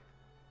that killer.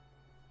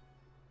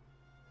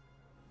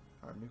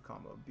 Alright, new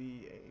combo.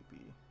 B, A, B.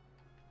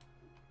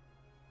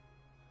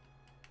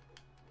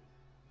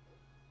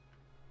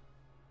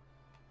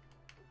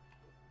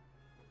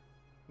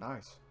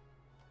 Nice.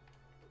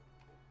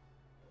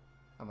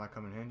 That might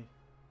come in handy.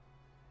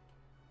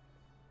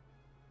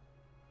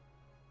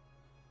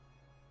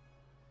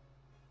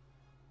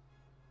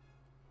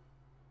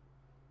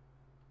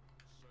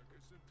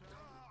 Circus in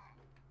town.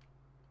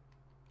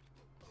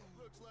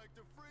 Looks like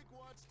the freak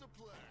wants to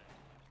play.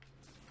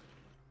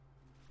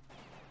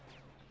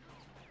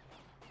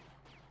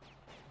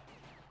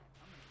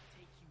 I'm gonna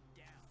take you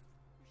down.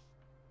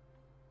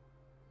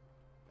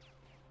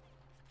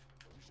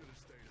 You should have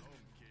stayed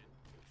home, kid.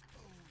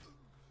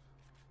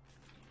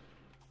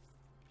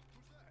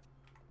 Who's that?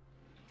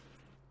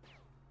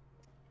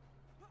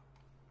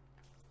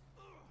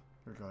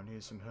 We're gonna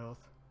need some health.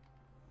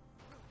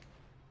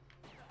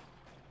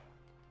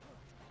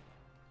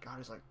 God,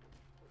 there's like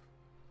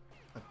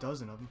a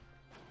dozen of them.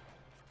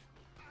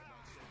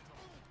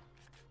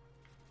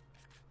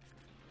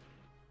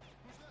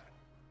 Who's that?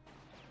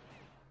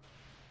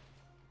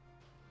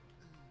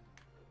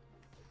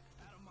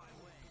 Out of my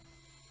way.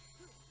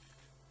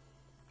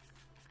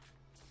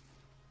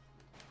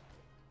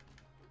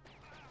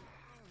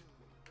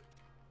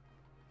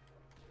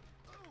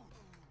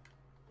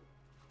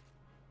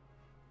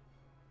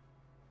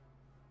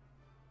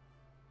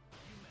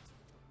 You messed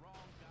with the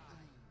wrong guy.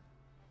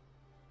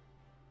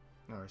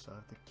 Alright, so I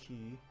have the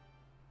key.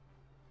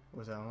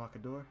 Was that unlock a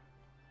door?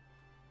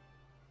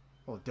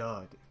 Oh,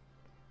 duh.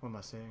 What am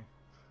I saying?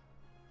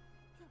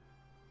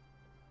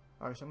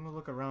 Alright, so I'm gonna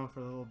look around for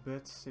a little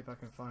bit, see if I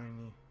can find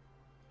any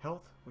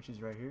health, which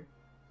is right here.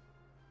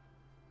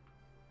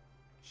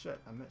 Shit,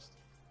 I missed.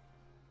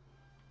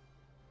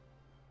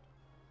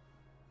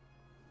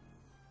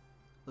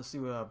 Let's see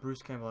what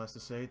Bruce Campbell has to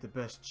say, the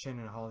best chin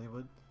in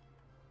Hollywood.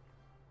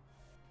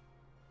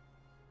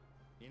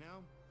 You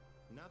know,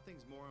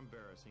 nothing's more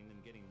embarrassing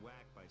than getting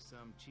whacked by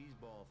some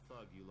cheeseball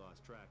thug you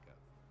lost track of.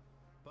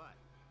 But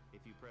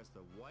if you press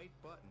the white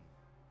button,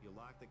 you'll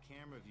lock the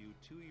camera view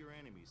to your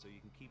enemy so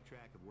you can keep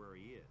track of where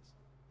he is.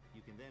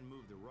 You can then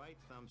move the right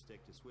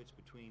thumbstick to switch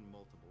between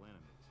multiple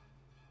enemies.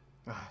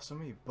 Ah, so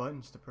many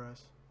buttons to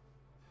press.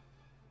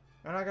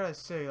 And I gotta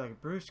say, like,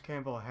 Bruce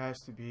Campbell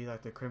has to be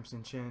like the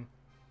Crimson Chin.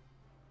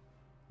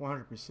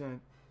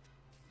 100%.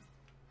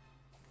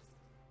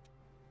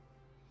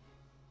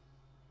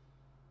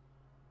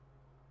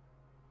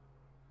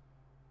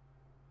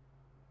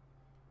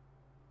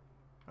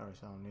 Alright,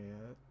 so I don't need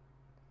that.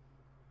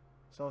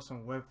 Saw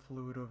some web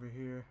fluid over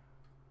here.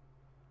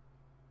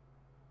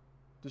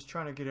 Just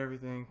trying to get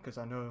everything, because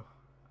I know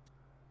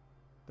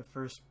the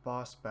first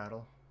boss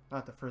battle,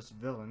 not the first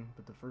villain,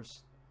 but the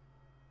first,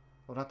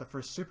 well, not the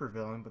first super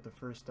villain, but the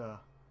first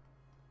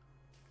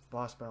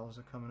boss battles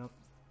are coming up,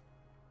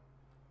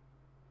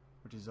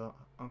 which is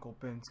Uncle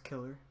Ben's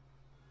killer.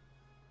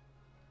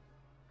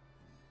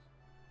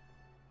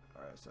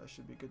 Alright, so I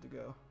should be good to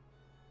go.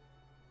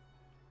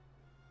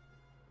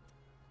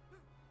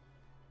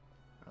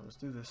 Alright, let's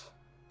do this.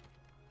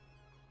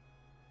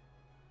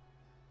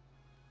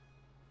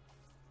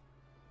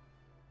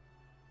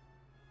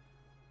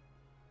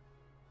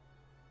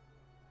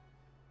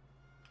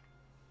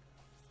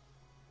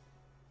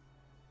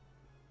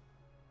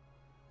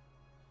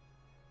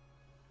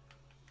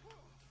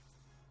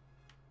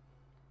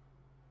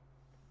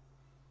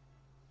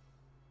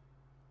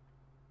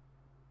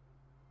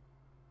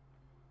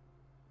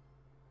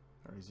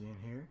 Or is he in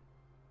here?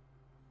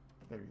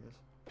 There he is.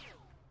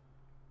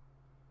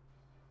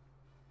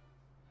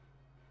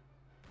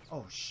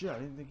 Oh shit, I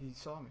didn't think he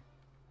saw me.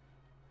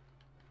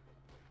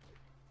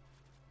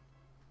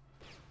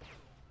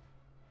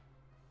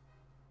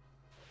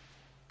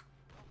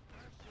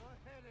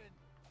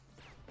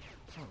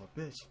 Son of a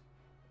bitch.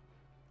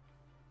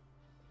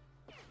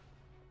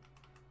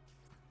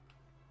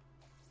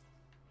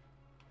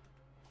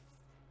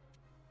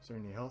 Is there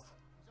any health?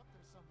 He's up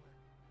there somewhere.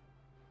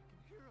 I can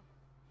hear him.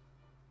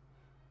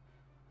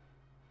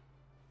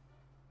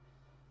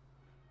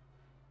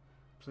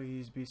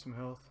 Please be some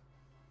health.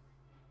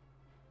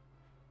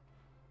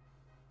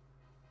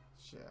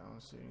 Shit, I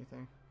don't see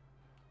anything.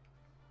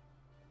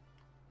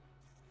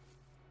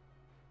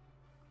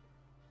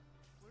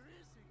 Where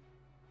is he?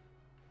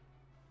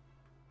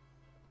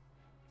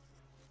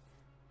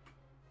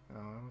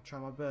 I'm gonna try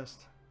my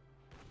best.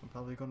 I'm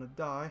probably gonna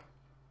die.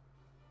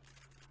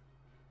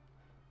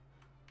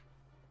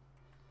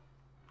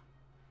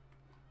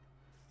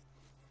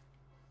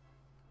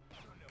 I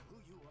don't know who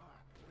you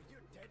are, but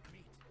you're dead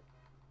meat.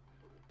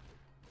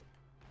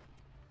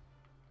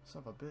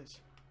 Son of a bitch.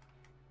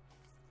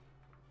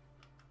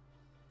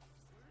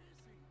 Where is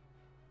he?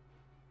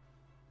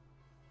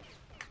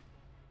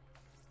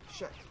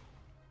 Shit.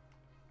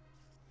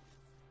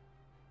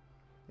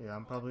 Yeah,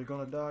 I'm probably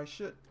gonna die.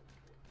 Shit.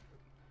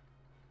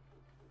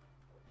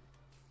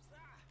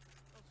 Ah,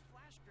 those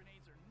flash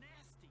grenades are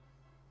nasty.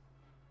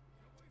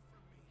 Get away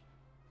from me.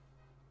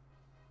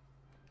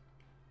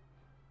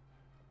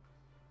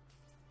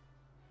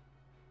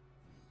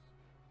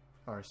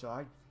 Alright, so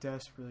I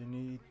desperately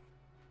need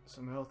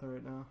some health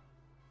right now.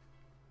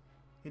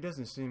 He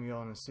doesn't see me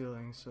on the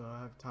ceiling, so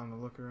I have time to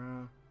look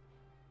around.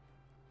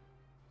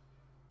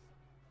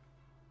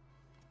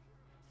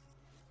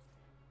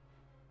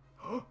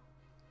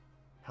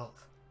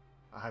 Health.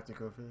 I have to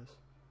go for this.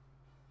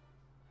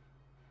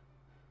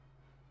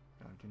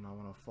 I do not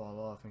want to fall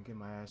off and get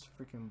my ass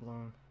freaking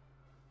blown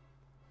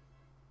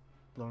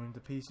into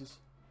pieces.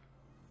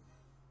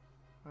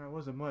 Alright, it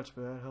wasn't much,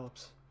 but that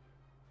helps.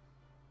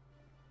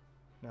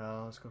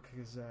 Now let's go kick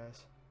his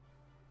ass.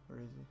 Where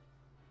is he?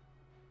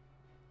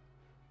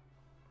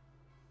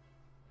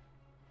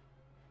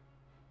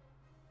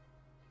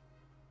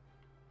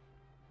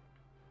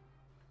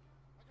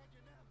 I got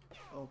your number.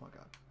 Oh my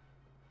god.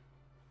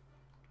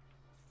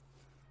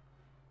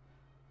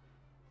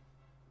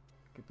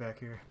 Get back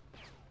here.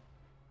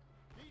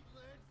 Meat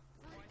lid,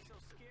 Why freak. so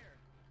scared?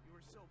 You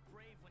were so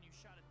brave when you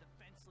shot a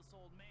defenseless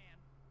old man.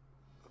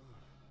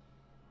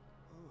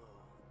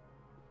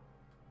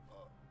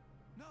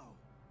 No,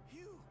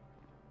 you.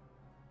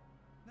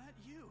 Not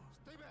you.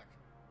 Stay back.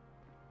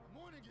 I'm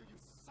warning you, you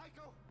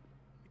psycho.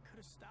 I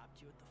could have stopped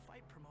you at the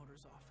fight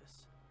promoter's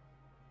office.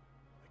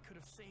 I could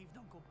have saved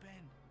Uncle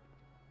Ben.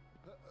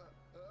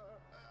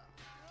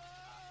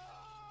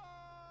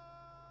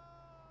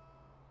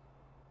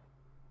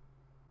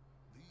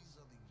 These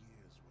are the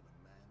years when a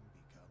man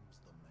becomes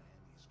the man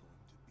he's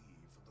going to be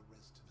for the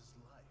rest of his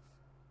life.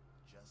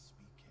 Just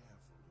be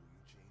careful who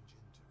you change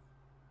into.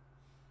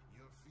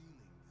 You're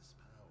feeling this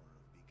power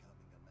of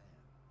becoming a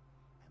man,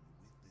 and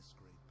with this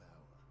great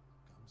power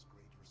comes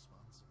great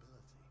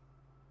responsibility.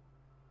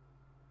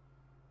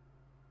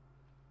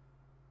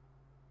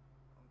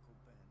 Uncle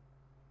Ben.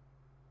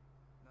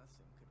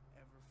 Nothing could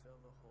ever fill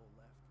the hole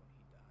left when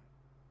he died.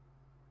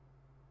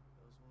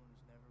 Those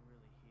wounds never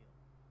really heal.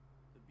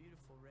 The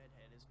beautiful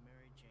redhead is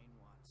Mary Jane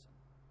Watson.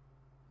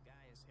 The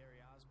guy is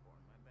Harry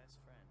Osborne, my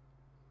best friend.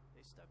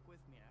 They stuck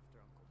with me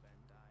after Uncle Ben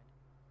died.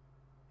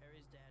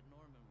 Harry's dad,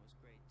 Norman, was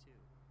great too.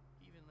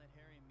 He even let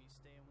Harry and me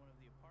stay in one of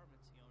the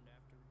apartments he owned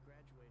after we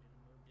graduated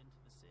and moved into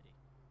the city.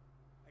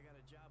 I got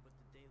a job with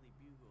the Daily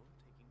Bugle,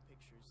 taking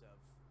pictures of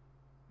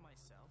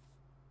myself.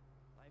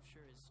 Life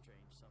sure is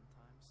strange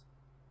sometimes.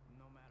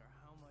 No matter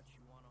how much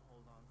you want to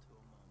hold on to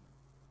a moment,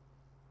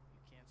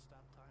 you can't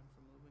stop time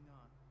from moving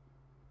on.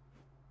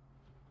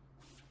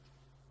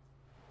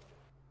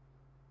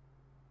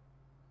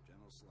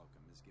 General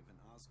Slocum has given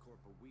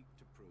Oscorp a week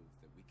to prove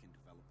that we can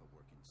develop a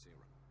working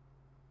serum.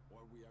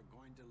 Or we are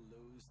going to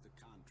lose the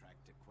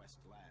contract to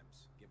Quest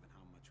Labs, given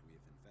how much we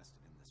have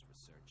invested in this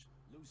research.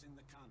 Losing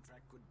the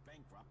contract could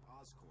bankrupt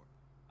Oscorp.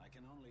 I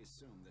can only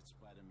assume that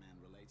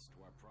Spider-Man relates to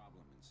our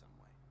problem in some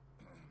way.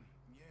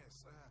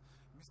 Yes,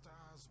 Mr.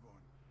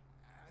 Osborne,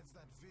 as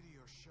that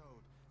video showed,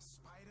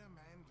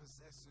 Spider-Man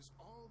possesses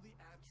all the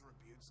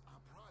attributes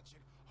our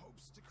project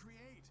hopes to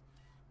create.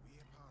 We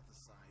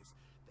hypothesize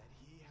that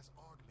he has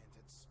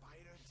augmented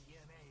spider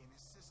DNA in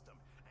his system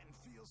and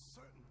feel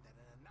certain that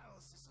an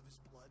analysis of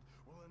his blood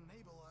will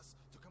enable us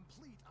to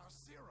complete our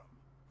serum.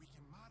 We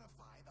can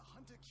modify the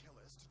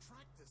hunter-killers to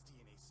track this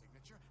DNA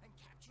signature and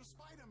capture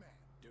Spider-Man.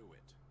 Do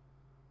it.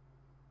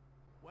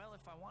 Well,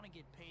 if I want to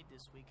get paid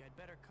this week, I'd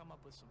better come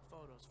up with some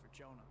photos for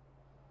Jonah.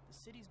 The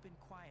city's been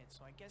quiet,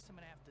 so I guess I'm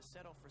gonna have to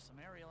settle for some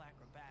aerial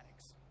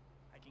acrobatics.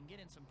 I can get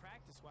in some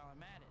practice while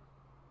I'm at it.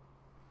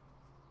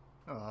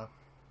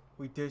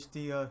 We ditched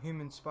the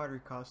human spider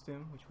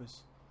costume, which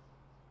was,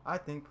 I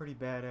think, pretty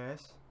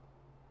badass.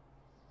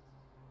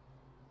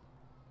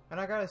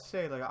 And I gotta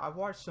say, like, I've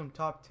watched some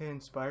top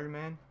 10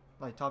 Spider-Man,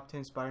 like top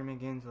 10 Spider-Man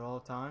games of all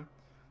time.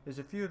 There's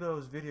a few of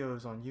those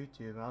videos on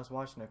YouTube, and I was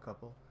watching a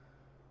couple.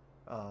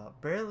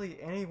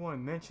 Barely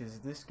anyone mentions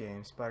this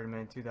game,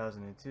 Spider-Man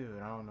 2002,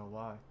 and I don't know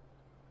why.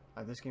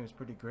 Like, this game is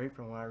pretty great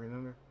from what I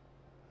remember.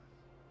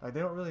 Like,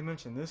 they don't really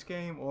mention this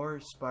game or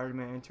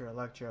Spider-Man Enter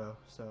Electro,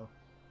 so...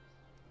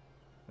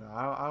 You know,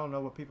 I don't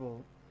know what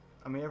people...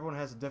 I mean, everyone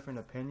has a different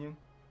opinion.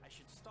 I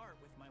should start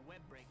with my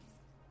web breaking.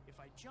 If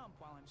I jump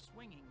while I'm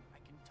swinging, I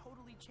can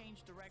totally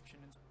change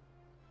direction and...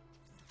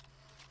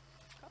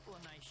 Couple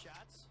of nice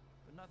shots,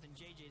 but nothing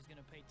JJ's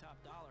gonna pay top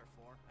dollar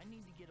for. I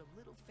need to get a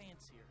little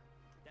fancier.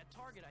 That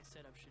target I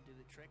set up should do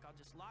the trick. I'll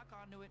just lock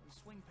onto it and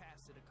swing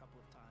past it a couple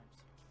of times.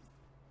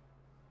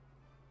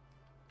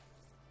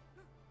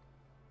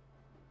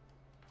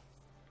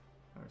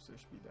 Alright, so it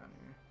should be down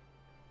here.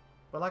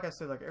 But like I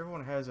said, like,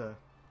 everyone has a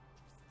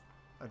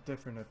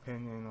different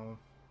opinion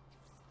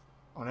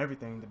on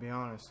everything, to be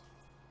honest.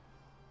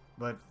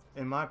 But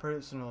in my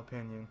personal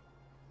opinion,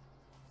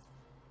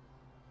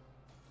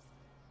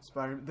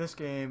 this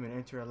game and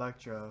Enter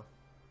Electro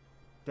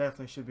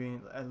definitely should be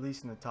at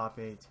least in the top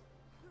 8.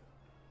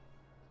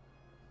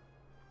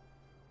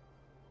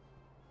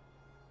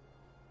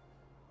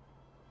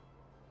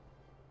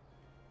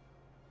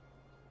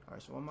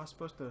 Alright, so what am I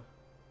supposed to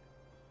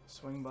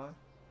swing by?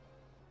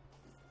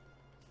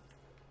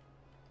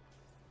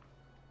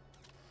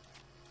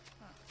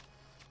 Huh.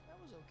 That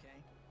was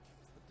okay.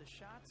 But the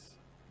shots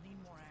need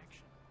more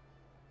action.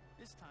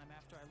 This time,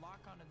 after I lock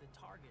onto the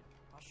target,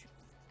 I'll shoot.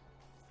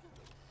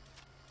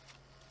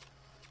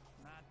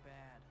 Not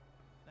bad.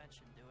 That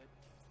should do it.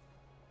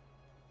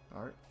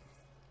 Alright.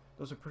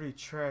 Those are pretty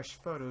trash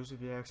photos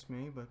if you ask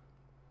me, but...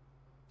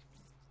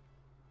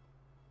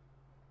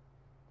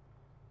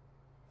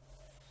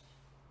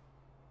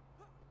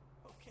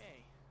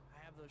 Okay, I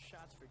have those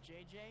shots for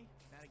JJ.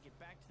 Now to get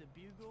back to the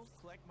Bugle,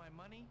 collect my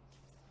money,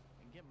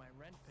 and get my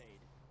rent paid.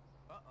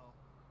 Uh-oh.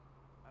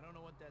 I don't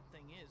know what that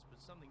thing is,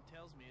 but something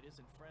tells me it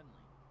isn't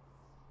friendly.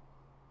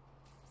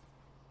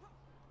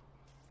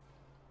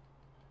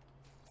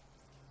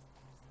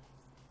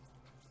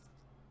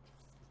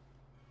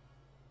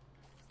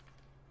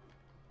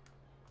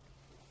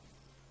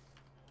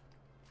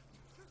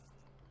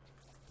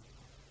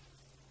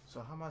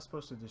 So how am I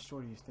supposed to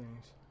destroy these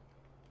things?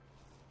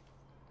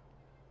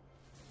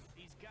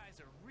 These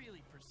guys are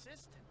really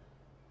persistent.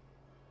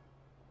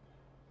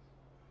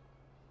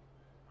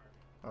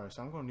 Alright,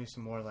 so I'm gonna need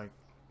some more, like,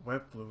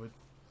 web fluid.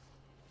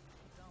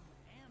 Dumb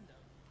and dumb.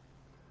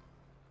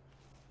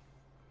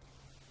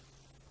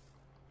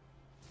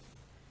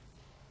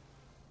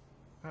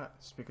 Ah,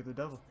 speak of the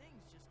devil.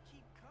 Things just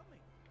keep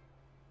coming.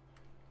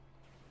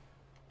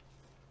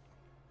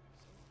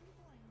 So who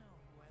do I know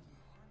who has an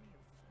army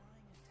of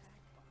flying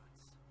attack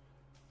bots?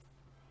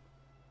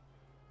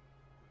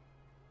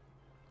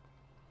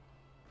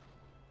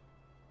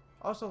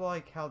 I also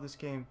like how this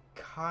game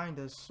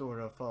kinda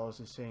sorta follows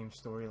the same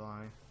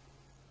storyline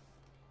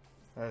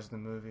as the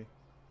movie.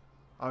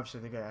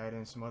 Obviously they gotta add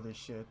in some other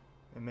shit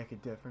and make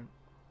it different.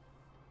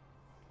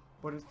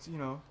 But it's, you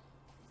know,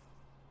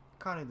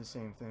 kinda the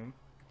same thing.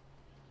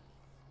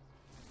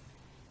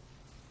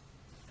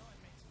 I know I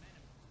made some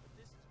enemies, but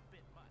this is a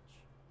bit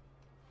much.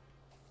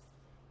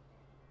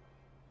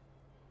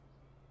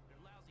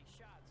 They're lousy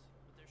shots,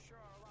 but there sure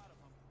are a lot of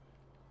them.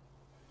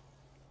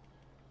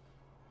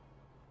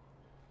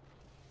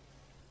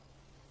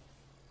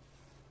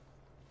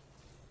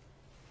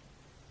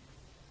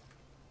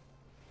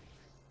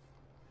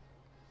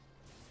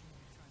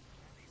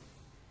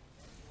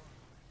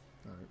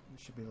 Alright, this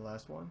should be the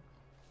last one.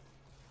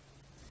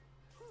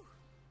 Whew.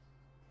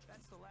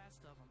 That's the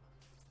last of them.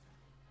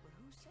 But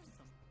who sent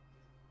them?